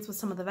experience with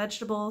some of the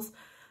vegetables.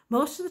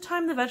 Most of the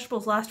time the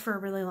vegetables last for a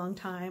really long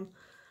time,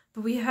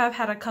 but we have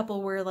had a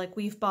couple where like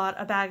we've bought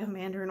a bag of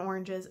mandarin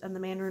oranges and the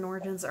mandarin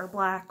oranges are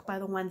black by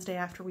the Wednesday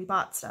after we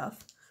bought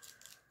stuff.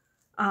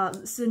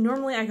 So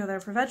normally I go there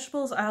for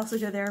vegetables. I also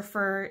go there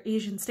for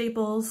Asian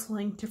staples,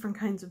 like different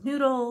kinds of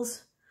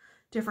noodles,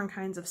 different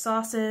kinds of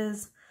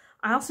sauces.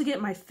 I also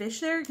get my fish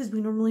there because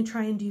we normally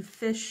try and do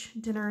fish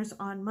dinners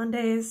on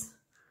Mondays.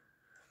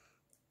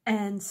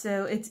 And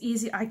so it's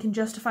easy. I can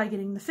justify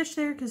getting the fish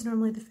there because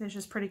normally the fish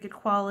is pretty good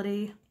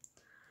quality.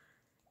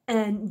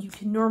 And you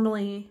can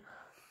normally,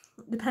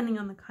 depending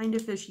on the kind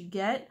of fish you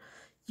get,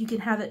 you can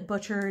have it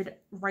butchered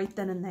right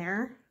then and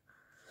there.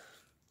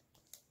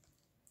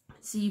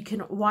 So you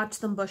can watch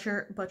them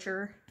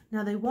butcher.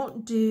 Now they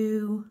won't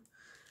do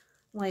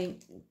like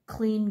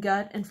clean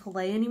gut and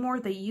fillet anymore.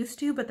 They used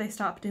to, but they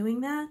stopped doing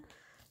that.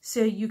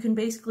 So you can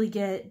basically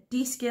get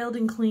descaled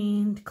and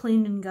cleaned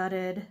and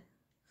gutted.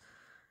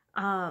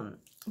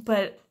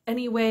 But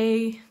any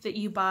way that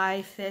you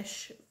buy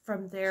fish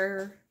from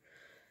their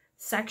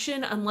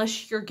section,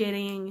 unless you're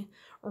getting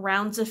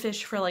rounds of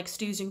fish for like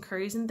stews and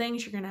curries and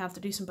things, you're going to have to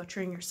do some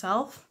butchering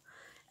yourself.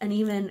 And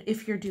even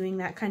if you're doing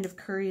that kind of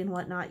curry and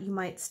whatnot, you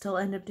might still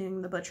end up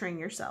doing the butchering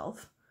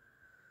yourself.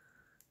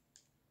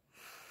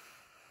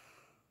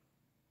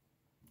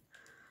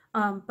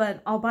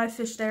 But I'll buy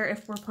fish there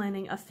if we're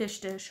planning a fish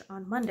dish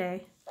on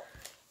Monday,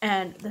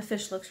 and the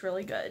fish looks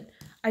really good.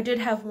 I did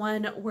have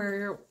one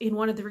where in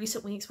one of the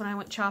recent weeks when I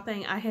went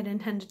shopping, I had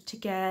intended to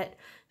get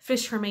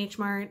fish from H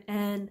Mart,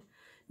 and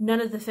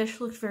none of the fish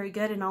looked very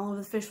good, and all of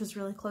the fish was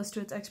really close to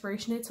its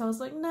expiration date, so I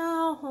was like,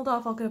 no, hold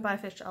off, I'll go buy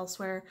fish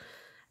elsewhere.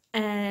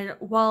 And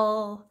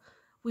while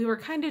we were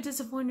kind of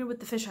disappointed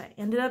with the fish I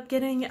ended up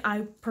getting,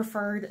 I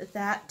preferred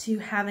that to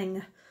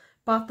having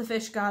bought the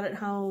fish, got it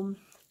home,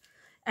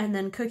 and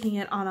then cooking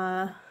it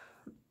on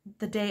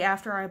the day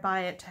after I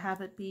buy it to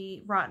have it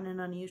be rotten and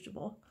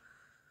unusable.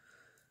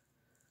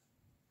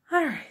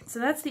 Alright, so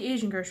that's the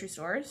Asian grocery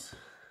stores.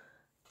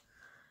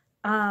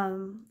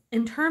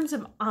 In terms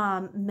of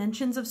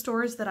mentions of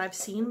stores that I've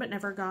seen but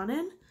never gone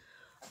in,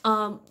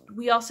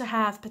 we also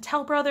have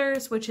Patel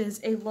Brothers, which is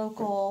a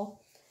local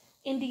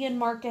Indian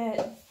market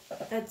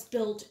that's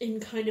built in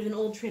kind of an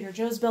old Trader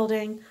Joe's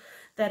building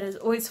that is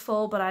always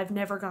full, but I've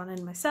never gone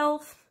in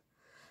myself.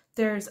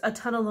 There's a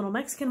ton of little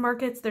Mexican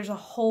markets. There's a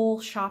whole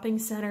shopping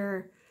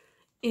center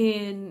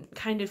in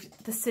kind of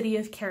the city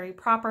of Cary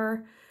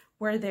proper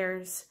where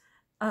there's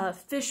a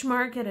fish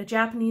market, a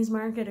Japanese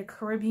market, a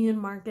Caribbean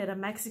market, a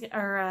Mexican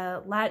or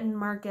a Latin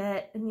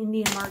market, an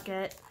Indian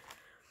market.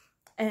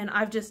 And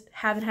I've just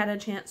haven't had a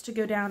chance to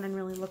go down and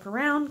really look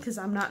around because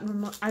I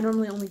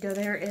normally only go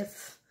there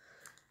if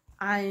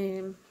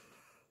I'm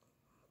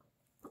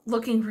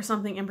looking for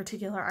something in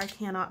particular I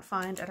cannot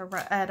find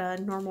at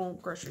a normal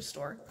grocery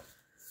store.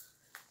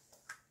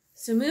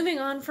 So moving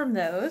on from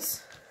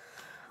those,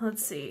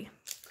 let's see.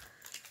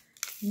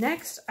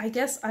 Next, I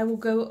guess I will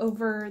go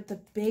over the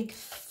big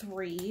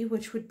three,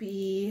 which would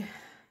be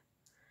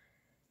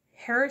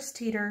Harris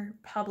Teeter,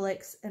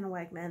 Publix, and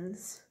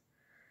Wegmans.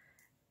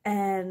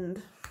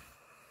 And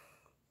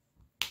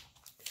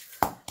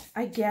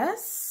I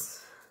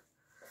guess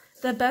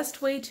the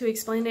best way to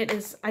explain it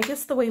is, I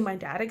guess the way my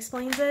dad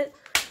explains it,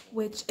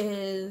 which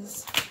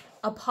is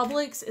a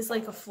Publix is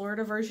like a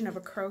Florida version of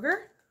a Kroger,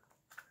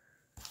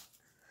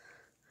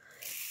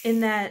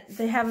 in that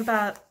they have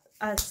about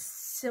a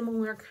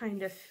similar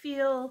kind of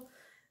feel.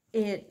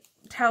 It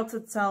touts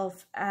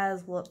itself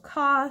as low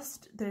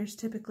cost. There's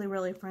typically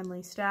really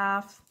friendly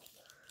staff.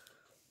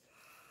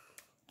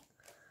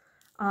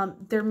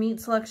 Their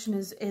meat selection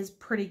is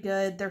pretty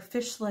good. Their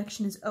fish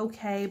selection is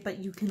okay, but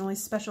you can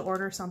always special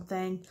order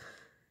something.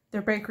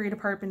 Their bakery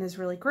department is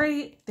really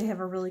great. They have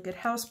a really good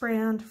house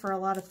brand for a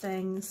lot of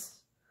things.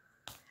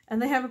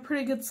 And they have a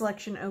pretty good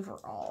selection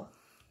overall.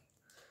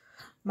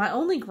 My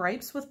only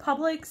gripes with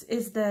Publix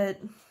is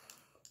that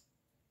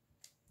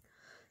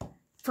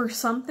for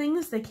some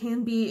things they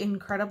can be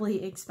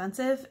incredibly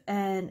expensive,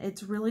 and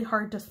it's really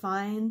hard to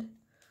find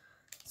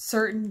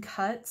certain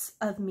cuts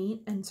of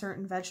meat and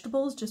certain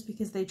vegetables just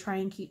because they try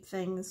and keep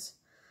things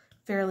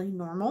fairly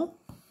normal.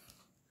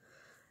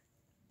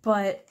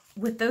 But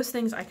with those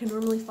things, I can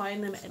normally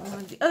find them at one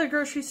of the other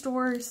grocery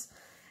stores,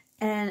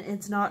 and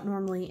it's not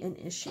normally an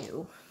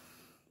issue.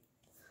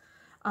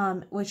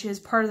 Which is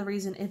part of the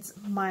reason it's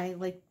my,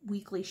 like,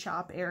 weekly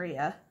shop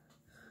area.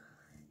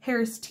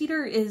 Harris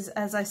Teeter is,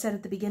 as I said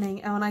at the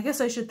beginning, oh, and I guess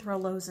I should throw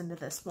Lowe's into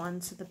this one,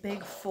 so the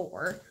big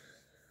four.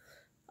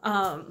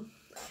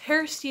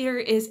 Harris Teeter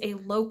is a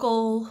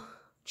local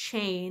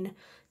chain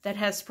that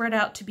has spread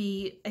out to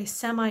be a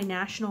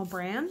semi-national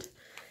brand.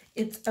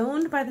 It's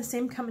owned by the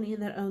same company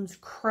that owns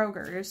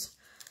Kroger's,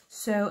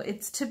 so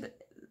it's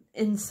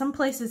in some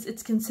places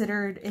it's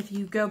considered, if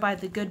you go by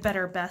the good,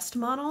 better, best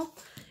model,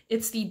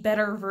 it's the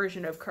better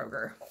version of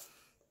Kroger.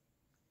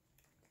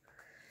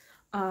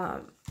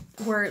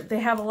 Where they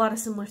have a lot of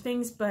similar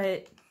things,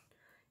 but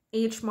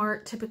H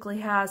Mart typically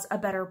has a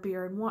better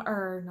beer and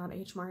water, or not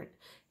H Mart,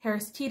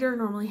 Harris Teeter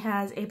normally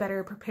has a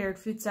better prepared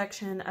food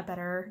section, a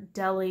better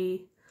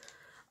deli,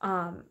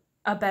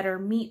 a better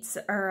meat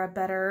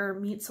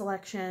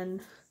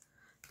selection,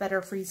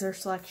 better freezer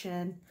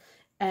selection,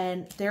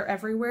 and they're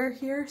everywhere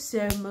here,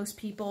 so most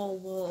people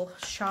will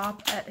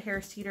shop at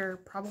Harris Teeter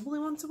probably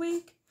once a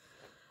week.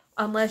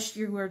 Unless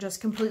you are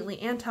just completely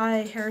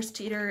anti-Harris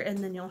Teeter, and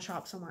then you'll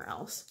shop somewhere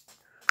else.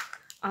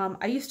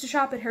 I used to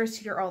shop at Harris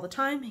Teeter all the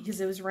time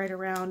because it was right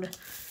around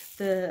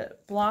the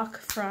block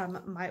from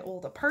my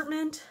old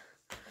apartment,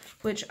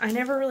 which I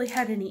never really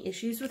had any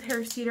issues with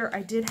Harris Teeter.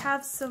 I did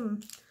have some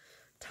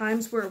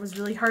times where it was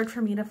really hard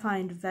for me to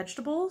find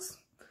vegetables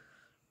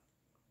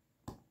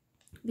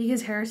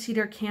because Harris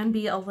Teeter can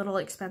be a little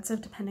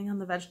expensive depending on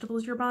the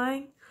vegetables you're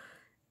buying.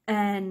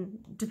 And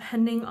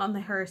depending on the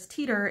Harris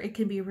Teeter, it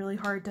can be really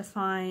hard to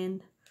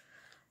find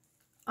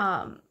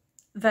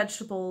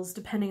vegetables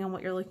depending on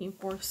what you're looking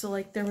for. So,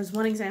 like, there was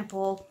one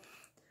example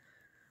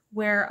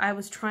where I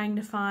was trying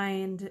to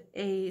find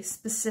a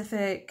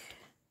specific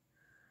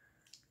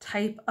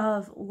type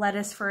of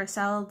lettuce for a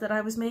salad that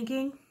I was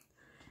making.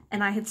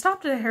 And I had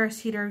stopped at a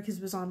Harris Teeter because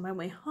it was on my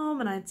way home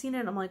and I had seen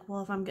it. I'm like,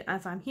 well,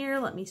 if I'm here,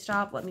 let me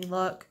stop, let me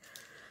look.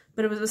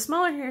 But it was a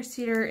smaller Harris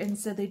Teeter, and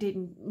so they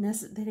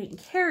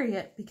didn't carry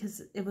it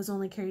because it was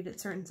only carried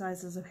at certain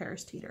sizes of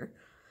Harris Teeter.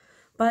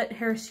 But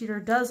Harris Teeter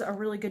does a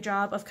really good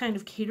job of kind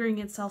of catering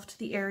itself to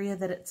the area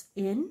that it's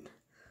in.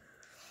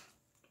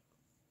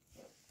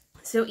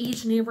 So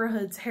each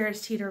neighborhood's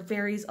Harris Teeter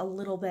varies a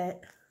little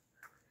bit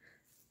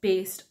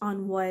based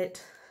on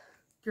what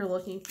you're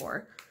looking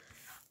for.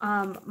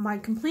 My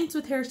complaints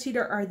with Harris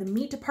Teeter are the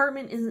meat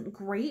department isn't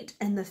great,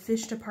 and the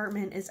fish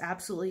department is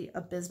absolutely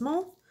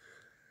abysmal.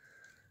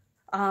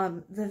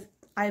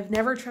 I've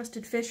never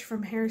trusted fish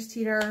from Harris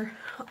Teeter.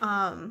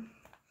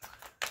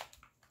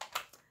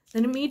 The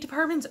meat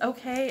department's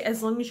okay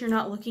as long as you're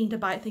not looking to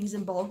buy things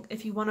in bulk.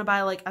 If you want to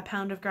buy like a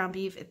pound of ground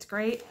beef, it's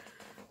great.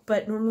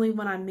 But normally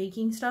when I'm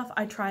making stuff,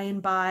 I try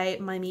and buy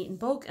my meat in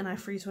bulk and I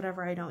freeze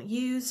whatever I don't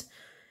use.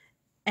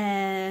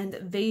 And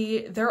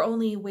their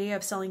only way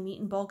of selling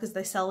meat in bulk is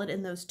they sell it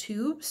in those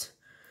tubes.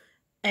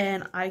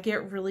 And I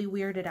get really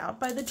weirded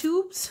out by the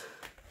tubes.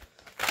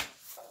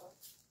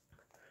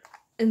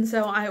 And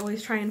so I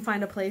always try and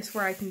find a place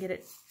where I can get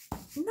it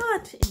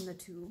not in the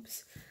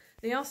tubes.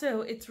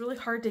 It's really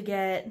hard to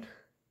get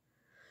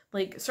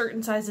like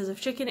certain sizes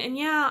of chicken. And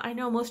yeah, I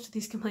know most of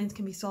these complaints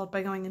can be solved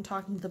by going and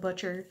talking to the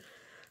butcher.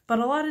 But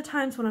a lot of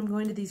times when I'm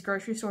going to these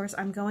grocery stores,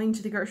 I'm going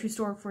to the grocery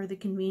store for the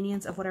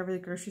convenience of whatever the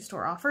grocery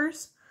store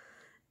offers.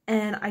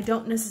 And I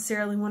don't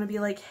necessarily want to be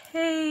like,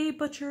 hey,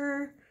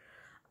 butcher,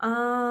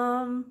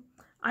 I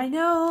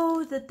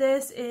know that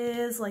this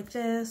is like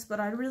this, but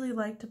I'd really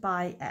like to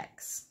buy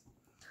X.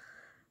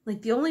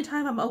 Like, the only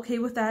time I'm okay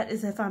with that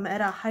is if I'm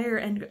at a higher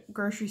end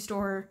grocery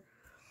store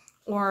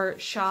or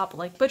shop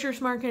like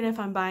Butcher's Market if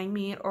I'm buying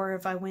meat, or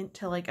if I went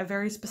to like a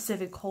very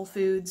specific Whole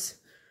Foods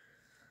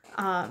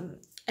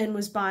and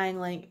was buying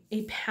like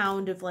a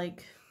pound of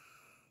like,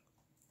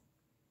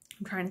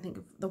 I'm trying to think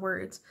of the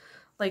words,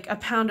 like a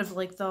pound of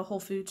like the Whole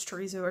Foods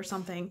chorizo or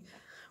something,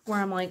 where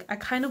I'm like, I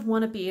kind of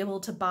want to be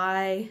able to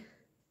buy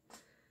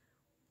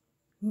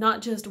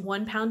not just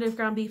 1 pound of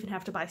ground beef and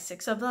have to buy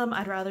 6 of them.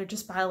 I'd rather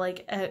just buy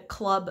like a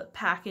club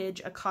package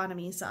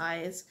economy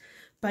size,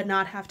 but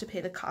not have to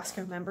pay the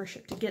Costco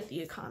membership to get the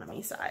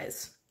economy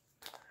size,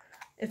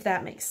 if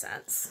that makes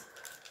sense.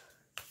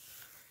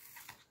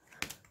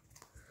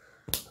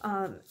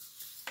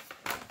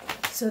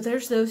 So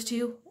there's those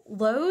two.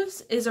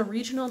 Lowe's is a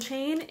regional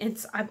chain.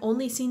 I've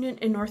only seen it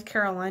in North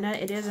Carolina.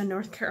 It is a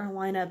North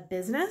Carolina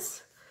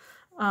business.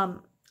 I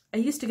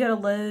used to go to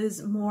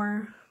Lowe's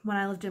more when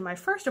I lived in my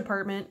first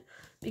apartment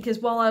because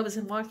while I was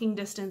in walking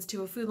distance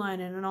to a Food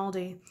Lion and an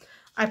Aldi,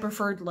 I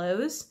preferred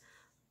Lowe's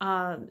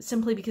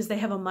simply because they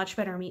have a much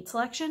better meat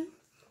selection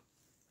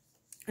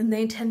and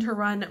they tend to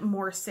run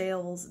more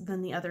sales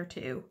than the other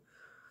two.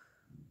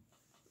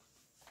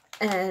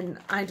 And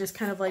I just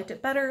kind of liked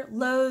it better.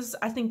 Lowe's,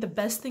 I think the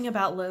best thing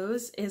about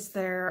Lowe's is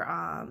their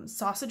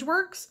sausage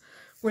works,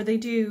 where they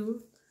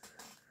do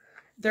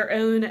their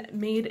own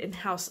made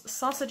in-house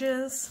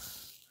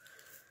sausages.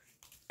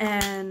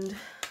 And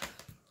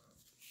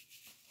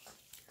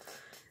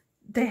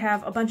they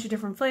have a bunch of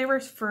different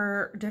flavors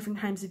for different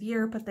times of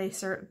year,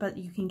 but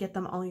you can get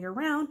them all year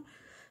round.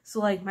 So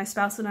like my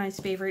spouse and I's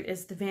favorite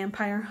is the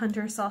Vampire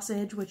Hunter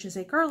sausage, which is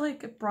a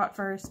garlic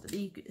bratwurst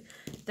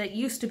that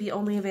used to be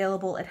only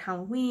available at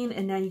Halloween,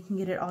 and now you can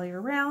get it all year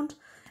round,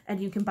 and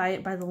you can buy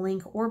it by the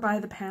link or by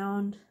the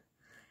pound,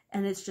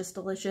 and it's just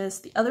delicious.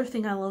 The other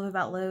thing I love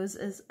about Lowe's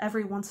is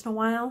every once in a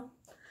while,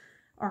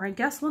 or I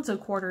guess once a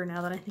quarter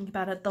now that I think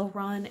about it, they'll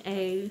run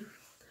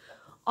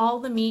all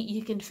the meat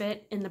you can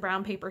fit in the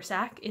brown paper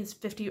sack is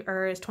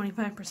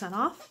 25%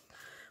 off,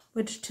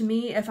 which to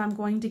me, if I'm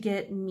going to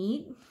get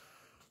meat,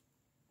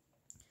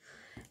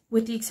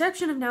 with the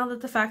exception of now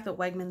that the fact that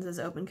Wegmans is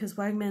open, because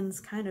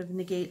Wegmans kind of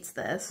negates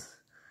this,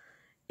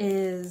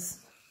 is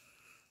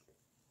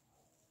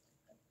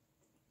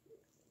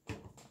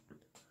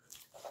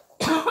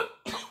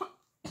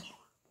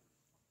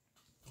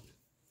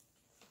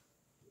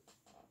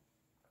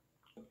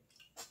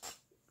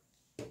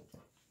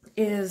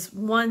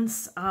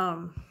once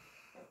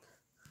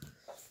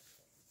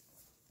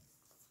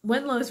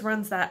when Lowe's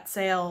runs that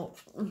sale,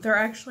 they're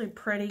actually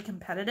pretty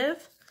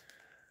competitive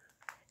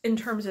in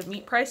terms of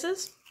meat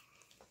prices.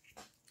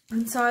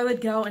 And so I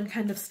would go and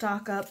kind of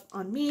stock up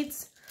on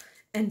meats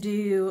and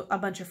do a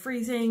bunch of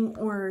freezing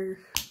or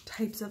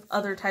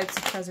other types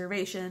of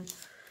preservation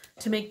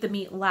to make the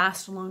meat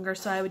last longer,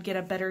 so I would get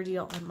a better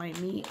deal on my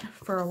meat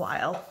for a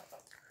while.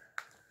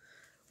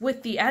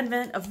 With the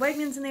advent of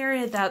Wegmans in the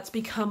area, that's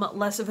become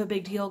less of a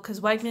big deal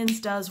because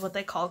Wegmans does what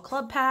they call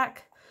Club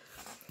Pack,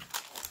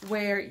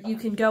 where you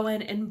can go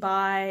in and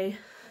buy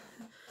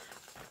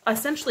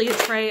essentially a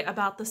tray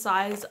about the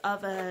size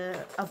of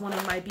one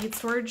of my beet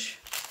storage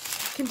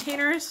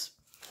containers,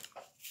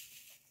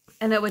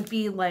 and it would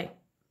be like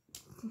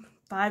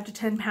 5 to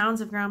 10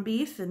 pounds of ground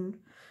beef and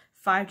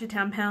 5 to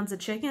 10 pounds of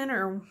chicken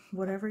or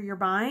whatever you're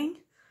buying,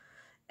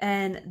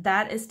 and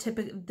that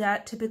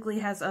typically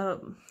has a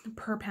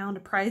per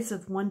pound price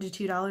of $1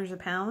 to $2 a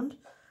pound,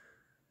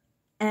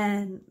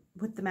 and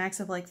with the max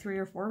of like $3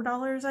 or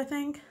 $4, I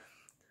think.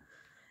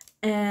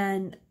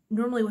 And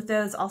normally with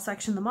those, I'll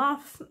section them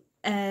off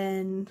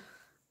and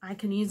I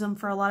can use them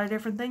for a lot of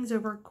different things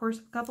over the course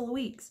of a couple of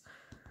weeks.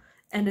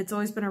 And it's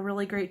always been a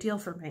really great deal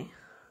for me.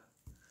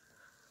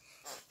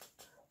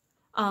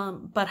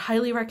 But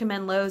highly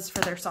recommend Lowe's for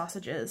their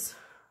sausages.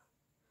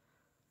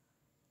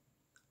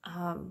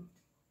 So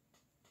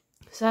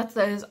that's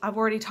those. I've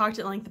already talked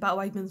at length about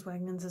Wegmans.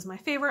 Wegmans is my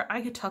favorite.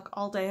 I could talk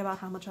all day about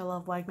how much I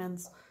love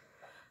Wegmans,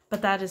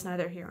 but that is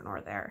neither here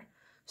nor there.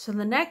 So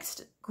the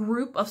next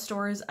group of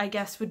stores, I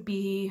guess, would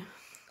be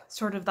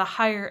sort of the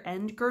higher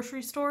end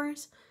grocery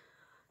stores.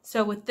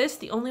 So with this,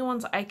 the only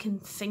ones I can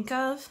think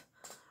of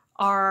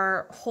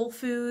are Whole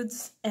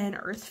Foods and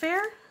Earth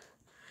Fare.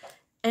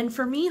 And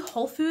for me,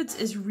 Whole Foods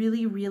is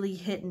really, really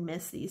hit and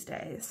miss these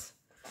days.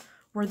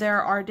 Where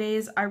there are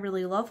days I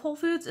really love Whole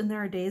Foods and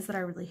there are days that I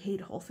really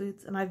hate Whole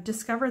Foods. And I've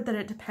discovered that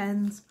it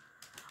depends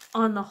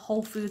on the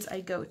Whole Foods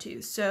I go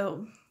to.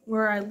 So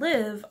where I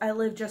live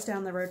just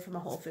down the road from a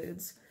Whole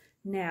Foods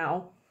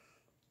now.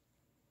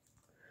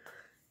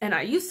 And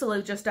I used to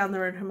live just down the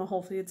road from a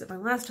Whole Foods at my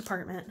last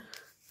apartment.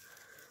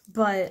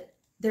 But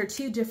they're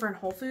two different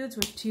Whole Foods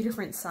with two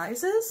different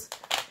sizes.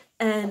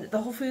 And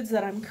the Whole Foods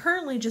that I'm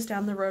currently just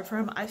down the road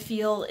from, I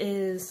feel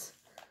is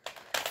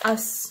a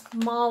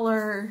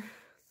smaller,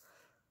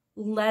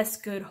 less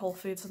good Whole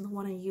Foods than the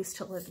one I used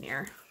to live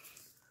near.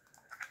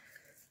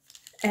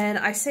 And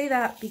I say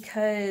that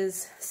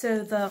because,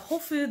 so the Whole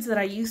Foods that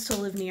I used to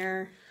live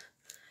near,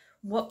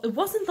 well, it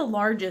wasn't the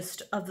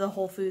largest of the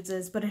Whole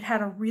Foodses, but it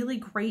had a really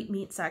great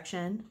meat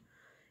section.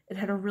 It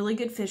had a really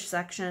good fish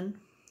section.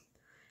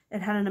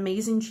 It had an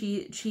amazing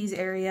cheese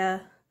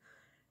area.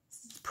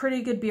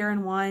 Pretty good beer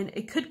and wine.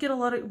 It could get a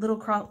little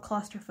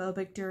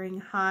claustrophobic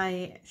during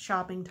high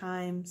shopping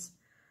times.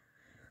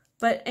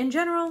 But in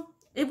general,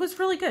 it was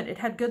really good. It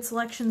had good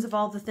selections of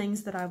all the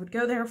things that I would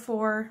go there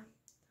for.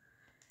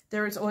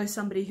 There was always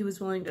somebody who was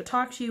willing to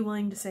talk to you,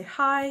 willing to say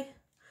hi,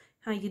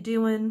 how you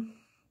doing?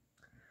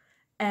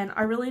 And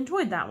I really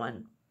enjoyed that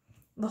one.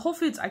 The Whole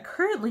Foods I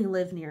currently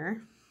live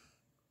near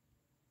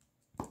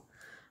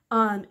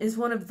is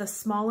one of the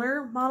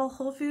smaller model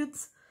Whole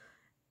Foods,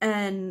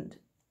 and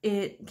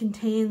it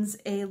contains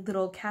a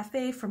little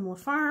cafe from La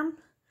Farm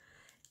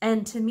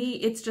And to me,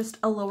 it's just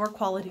a lower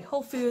quality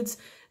Whole Foods.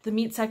 The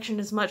meat section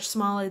is much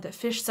smaller. The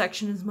fish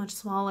section is much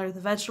smaller. The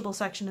vegetable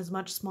section is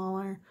much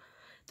smaller.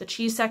 The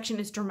cheese section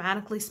is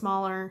dramatically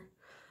smaller.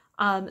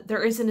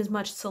 There isn't as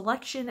much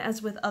selection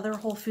as with other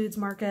Whole Foods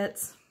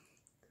markets.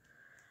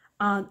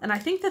 And I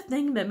think the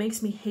thing that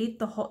makes me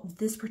hate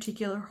this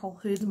particular Whole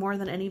Foods more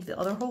than any of the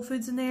other Whole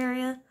Foods in the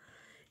area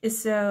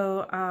is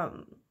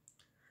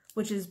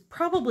which is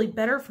probably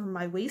better for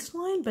my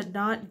waistline, but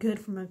not good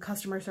from a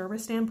customer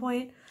service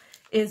standpoint,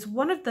 is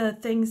one of the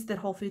things that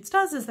Whole Foods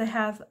does is they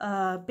have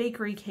a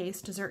bakery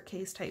case, dessert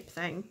case type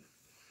thing,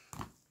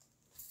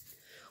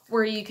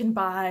 where you can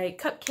buy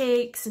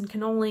cupcakes and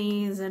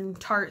cannolis and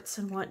tarts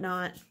and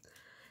whatnot.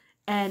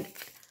 And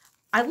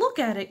I look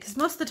at it because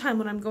most of the time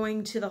when I'm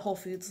going to the Whole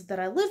Foods that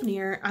I live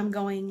near, I'm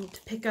going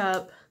to pick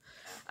up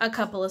a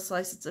couple of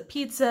slices of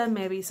pizza,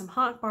 maybe some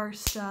hot bar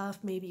stuff,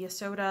 maybe a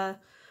soda,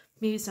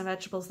 maybe some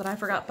vegetables that I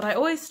forgot. But I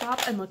always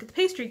stop and look at the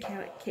pastry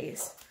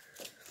case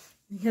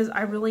because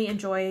I really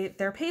enjoy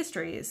their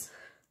pastries.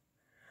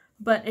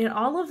 But in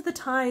all of the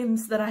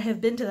times that I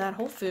have been to that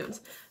Whole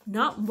Foods,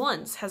 not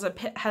once has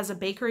a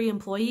bakery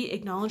employee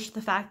acknowledged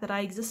the fact that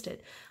I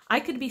existed. I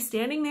could be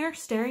standing there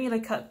staring at a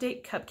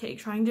cupcake,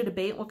 trying to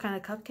debate what kind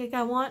of cupcake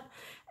I want,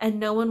 and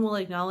no one will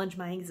acknowledge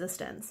my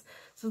existence.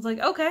 So it's like,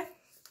 okay,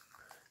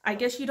 I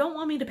guess you don't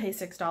want me to pay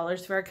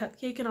 $6 for a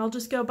cupcake, and I'll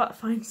just go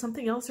find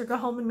something else or go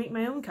home and make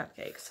my own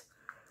cupcakes.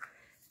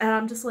 And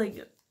I'm just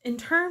like, in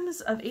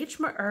terms of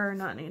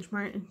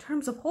in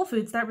terms of Whole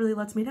Foods, that really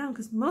lets me down,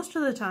 because most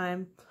of the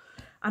time,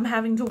 I'm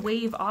having to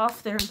wave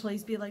off their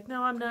employees, be like,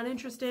 no, I'm not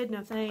interested,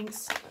 no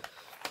thanks.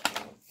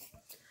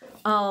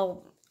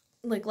 I'll,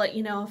 like, let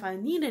you know if I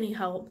need any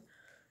help.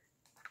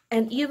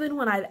 And even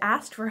when I've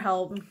asked for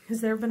help,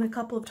 because there have been a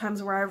couple of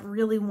times where I've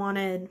really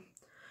wanted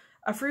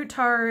a fruit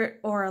tart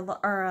or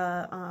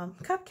a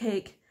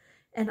cupcake,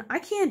 and I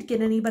can't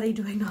get anybody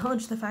to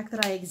acknowledge the fact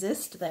that I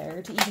exist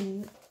there to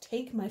even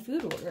take my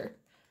food order.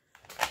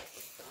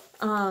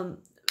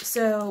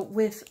 So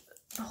with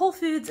Whole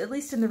Foods, at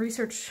least in the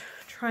Research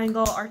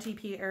Triangle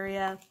RTP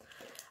area,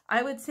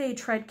 I would say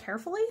tread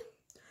carefully.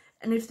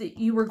 And if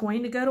you were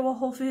going to go to a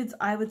Whole Foods,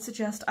 I would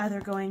suggest either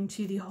going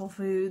to the Whole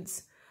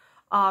Foods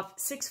off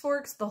Six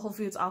Forks, the Whole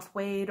Foods off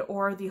Wade,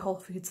 or the Whole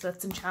Foods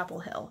that's in Chapel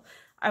Hill.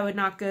 I would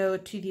not go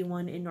to the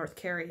one in North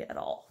Cary at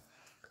all.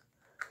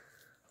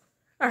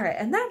 Alright,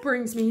 and that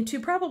brings me to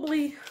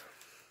probably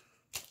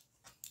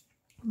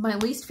my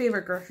least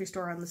favorite grocery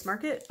store on this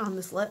market,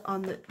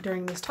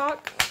 during this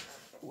talk,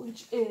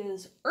 which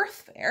is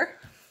Earth Fare.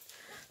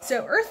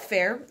 So Earth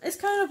Fare is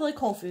kind of like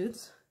Whole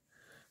Foods,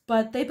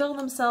 but they bill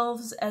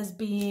themselves as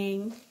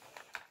being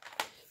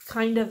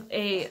kind of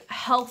a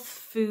health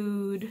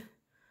food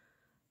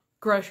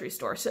grocery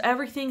store. So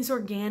everything's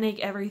organic,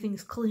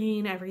 everything's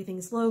clean,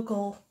 everything's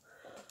local,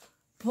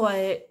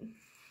 but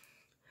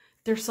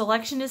their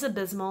selection is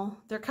abysmal,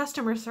 their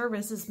customer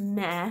service is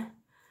meh,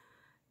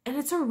 and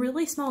it's a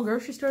really small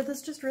grocery store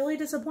that's just really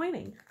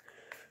disappointing.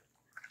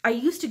 I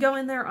used to go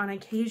in there on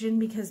occasion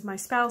because my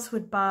spouse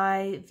would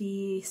buy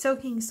the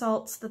soaking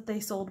salts that they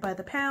sold by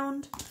the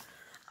pound.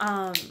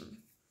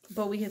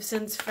 But we have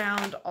since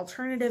found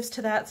alternatives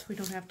to that, so we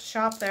don't have to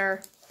shop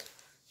there.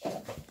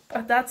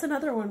 But that's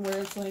another one where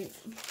it's like,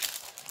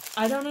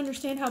 I don't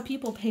understand how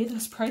people pay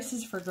those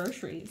prices for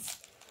groceries.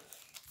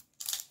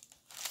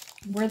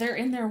 Where they're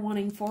in there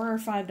wanting $4 or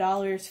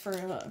 $5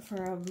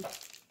 for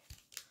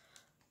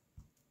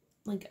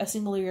like a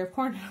single ear of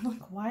corn. I'm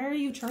like, why are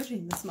you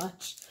charging this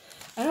much?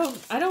 I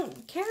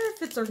don't care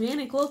if it's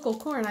organic local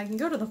corn. I can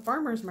go to the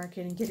farmer's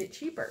market and get it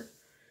cheaper.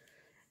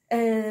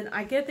 And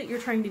I get that you're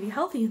trying to be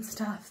healthy and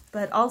stuff,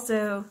 but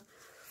also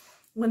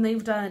when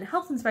they've done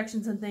health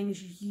inspections and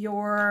things,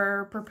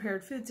 your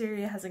prepared foods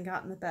area hasn't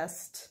gotten the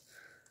best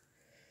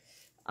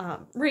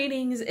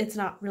ratings. It's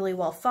not really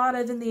well thought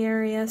of in the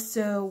area,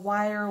 so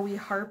why are we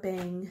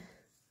harping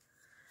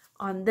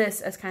on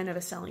this as kind of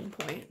a selling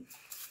point?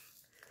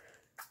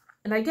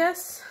 And I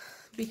guess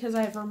because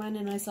I've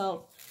reminded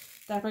myself,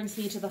 that brings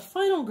me to the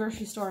final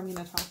grocery store I'm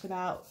going to talk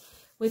about,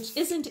 which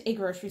isn't a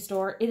grocery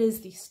store, it is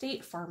the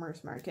State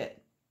Farmers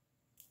Market.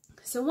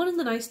 So one of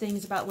the nice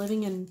things about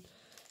living in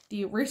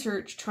the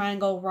Research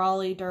Triangle,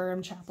 Raleigh,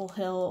 Durham, Chapel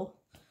Hill,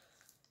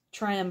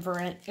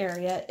 Triumvirate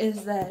area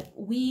is that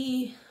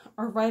we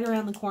are right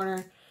around the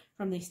corner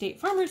from the State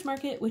Farmers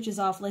Market, which is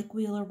off Lake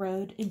Wheeler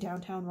Road in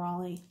downtown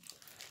Raleigh.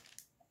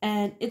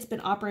 And it's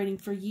been operating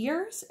for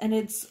years, and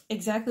it's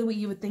exactly what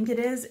you would think it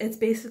is. It's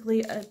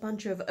basically a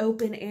bunch of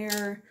open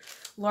air,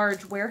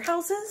 large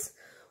warehouses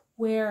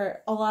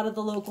where a lot of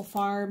the local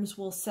farms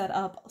will set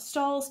up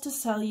stalls to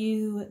sell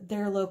you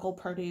their local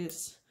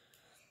produce.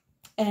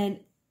 And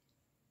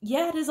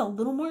yeah, it is a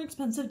little more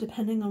expensive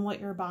depending on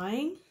what you're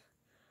buying,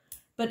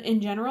 but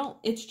in general,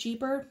 it's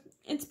cheaper,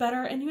 it's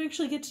better, and you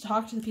actually get to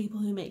talk to the people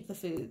who make the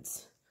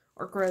foods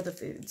or grow the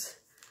foods.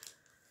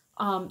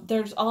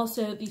 There's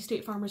also the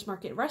State Farmers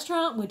Market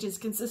restaurant, which is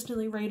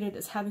consistently rated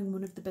as having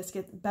one of the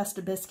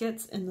best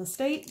biscuits in the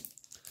state,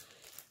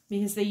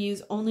 because they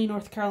use only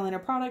North Carolina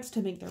products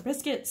to make their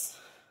biscuits.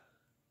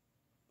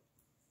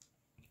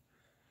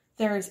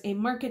 there's a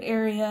market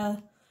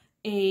area,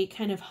 a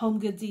kind of home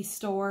goodsy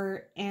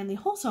store, and the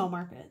wholesale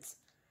markets.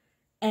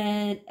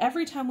 And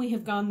every time we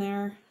have gone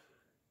there,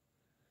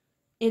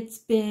 it's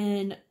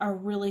been a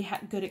really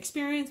good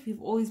experience.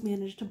 We've always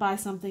managed to buy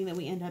something that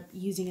we end up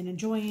using and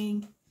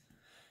enjoying.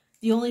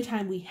 The only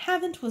time we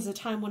haven't was a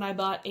time when I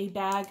bought a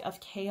bag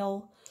of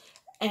kale,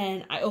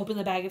 and I opened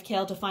the bag of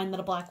kale to find that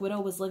a black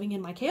widow was living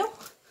in my kale,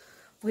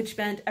 which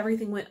meant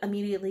everything went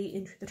immediately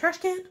into the trash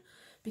can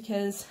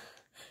because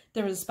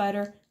there was a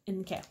spider in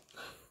the kale.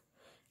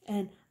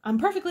 And I'm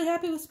perfectly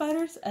happy with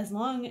spiders as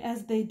long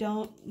as they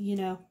don't, you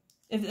know,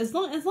 as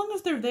long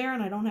as they're there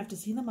and I don't have to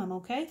see them, I'm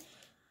okay.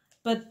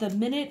 But the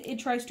minute it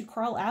tries to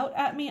crawl out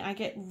at me, I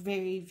get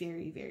very,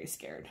 very, very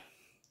scared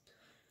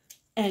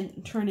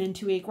and turn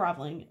into a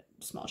groveling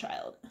small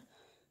child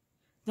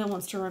that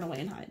wants to run away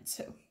and hide.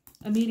 So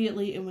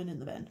immediately it went in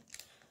the bin.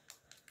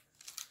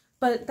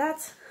 But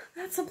that's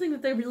something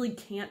that they really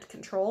can't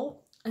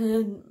control.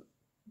 And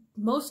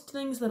most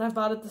things that I've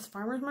bought at this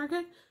farmer's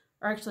market,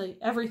 or actually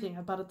everything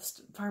I've bought at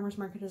this farmer's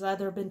market, has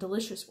either been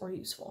delicious or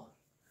useful.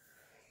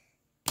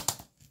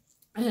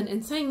 And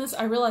in saying this,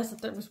 I realized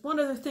that there was one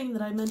other thing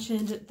that I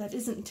mentioned that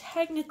isn't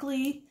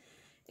technically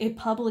a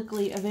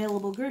publicly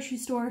available grocery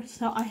store.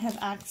 So I have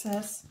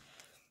access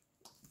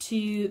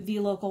to the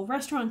local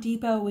Restaurant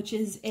Depot, which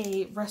is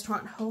a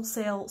restaurant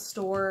wholesale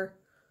store,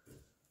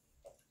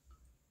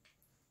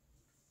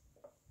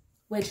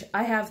 which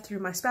I have through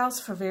my spouse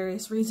for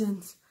various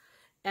reasons.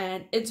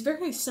 And it's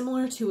very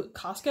similar to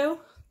Costco,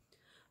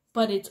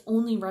 but it's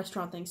only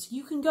restaurant things. So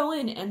you can go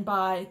in and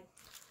buy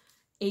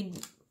a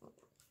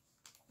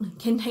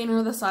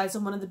container the size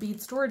of one of the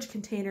bead storage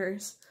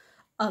containers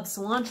of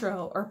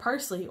cilantro or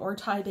parsley or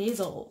Thai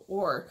basil,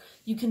 or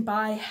you can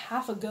buy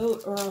half a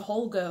goat or a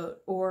whole goat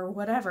or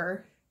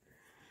whatever.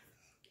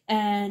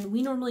 And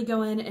we normally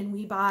go in and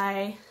we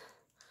buy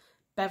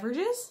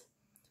beverages,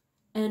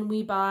 and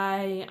we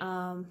buy,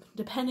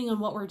 depending on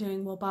what we're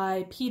doing, we'll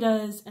buy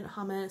pitas and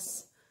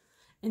hummus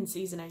and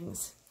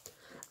seasonings.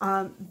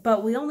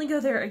 But we only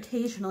go there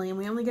occasionally, and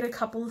we only get a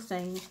couple of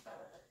things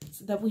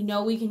so that we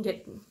know we can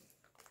get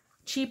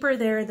cheaper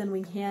there than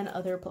we can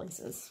other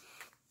places.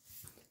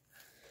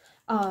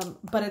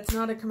 But it's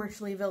not a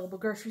commercially available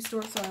grocery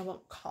store, so I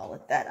won't call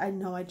it that. I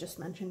know I just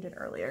mentioned it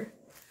earlier.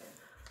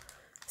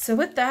 So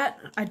with that,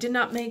 I did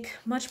not make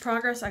much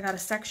progress. I got a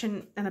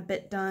section and a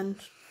bit done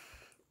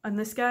on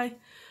this guy,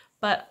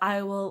 but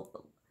I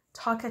will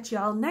talk at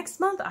y'all next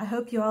month. I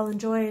hope you all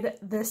enjoyed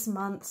this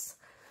month's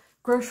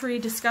grocery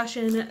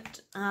discussion.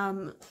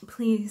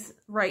 Please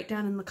write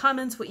down in the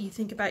comments what you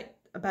think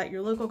about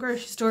your local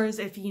grocery stores,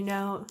 if you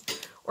know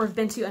or have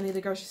been to any of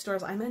the grocery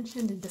stores I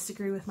mentioned and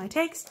disagree with my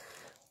takes.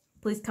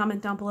 Please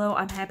comment down below.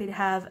 I'm happy to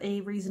have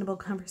a reasonable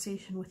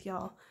conversation with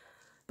y'all.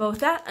 But with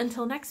that,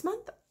 until next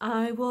month,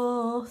 I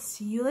will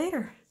see you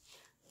later.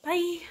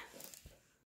 Bye!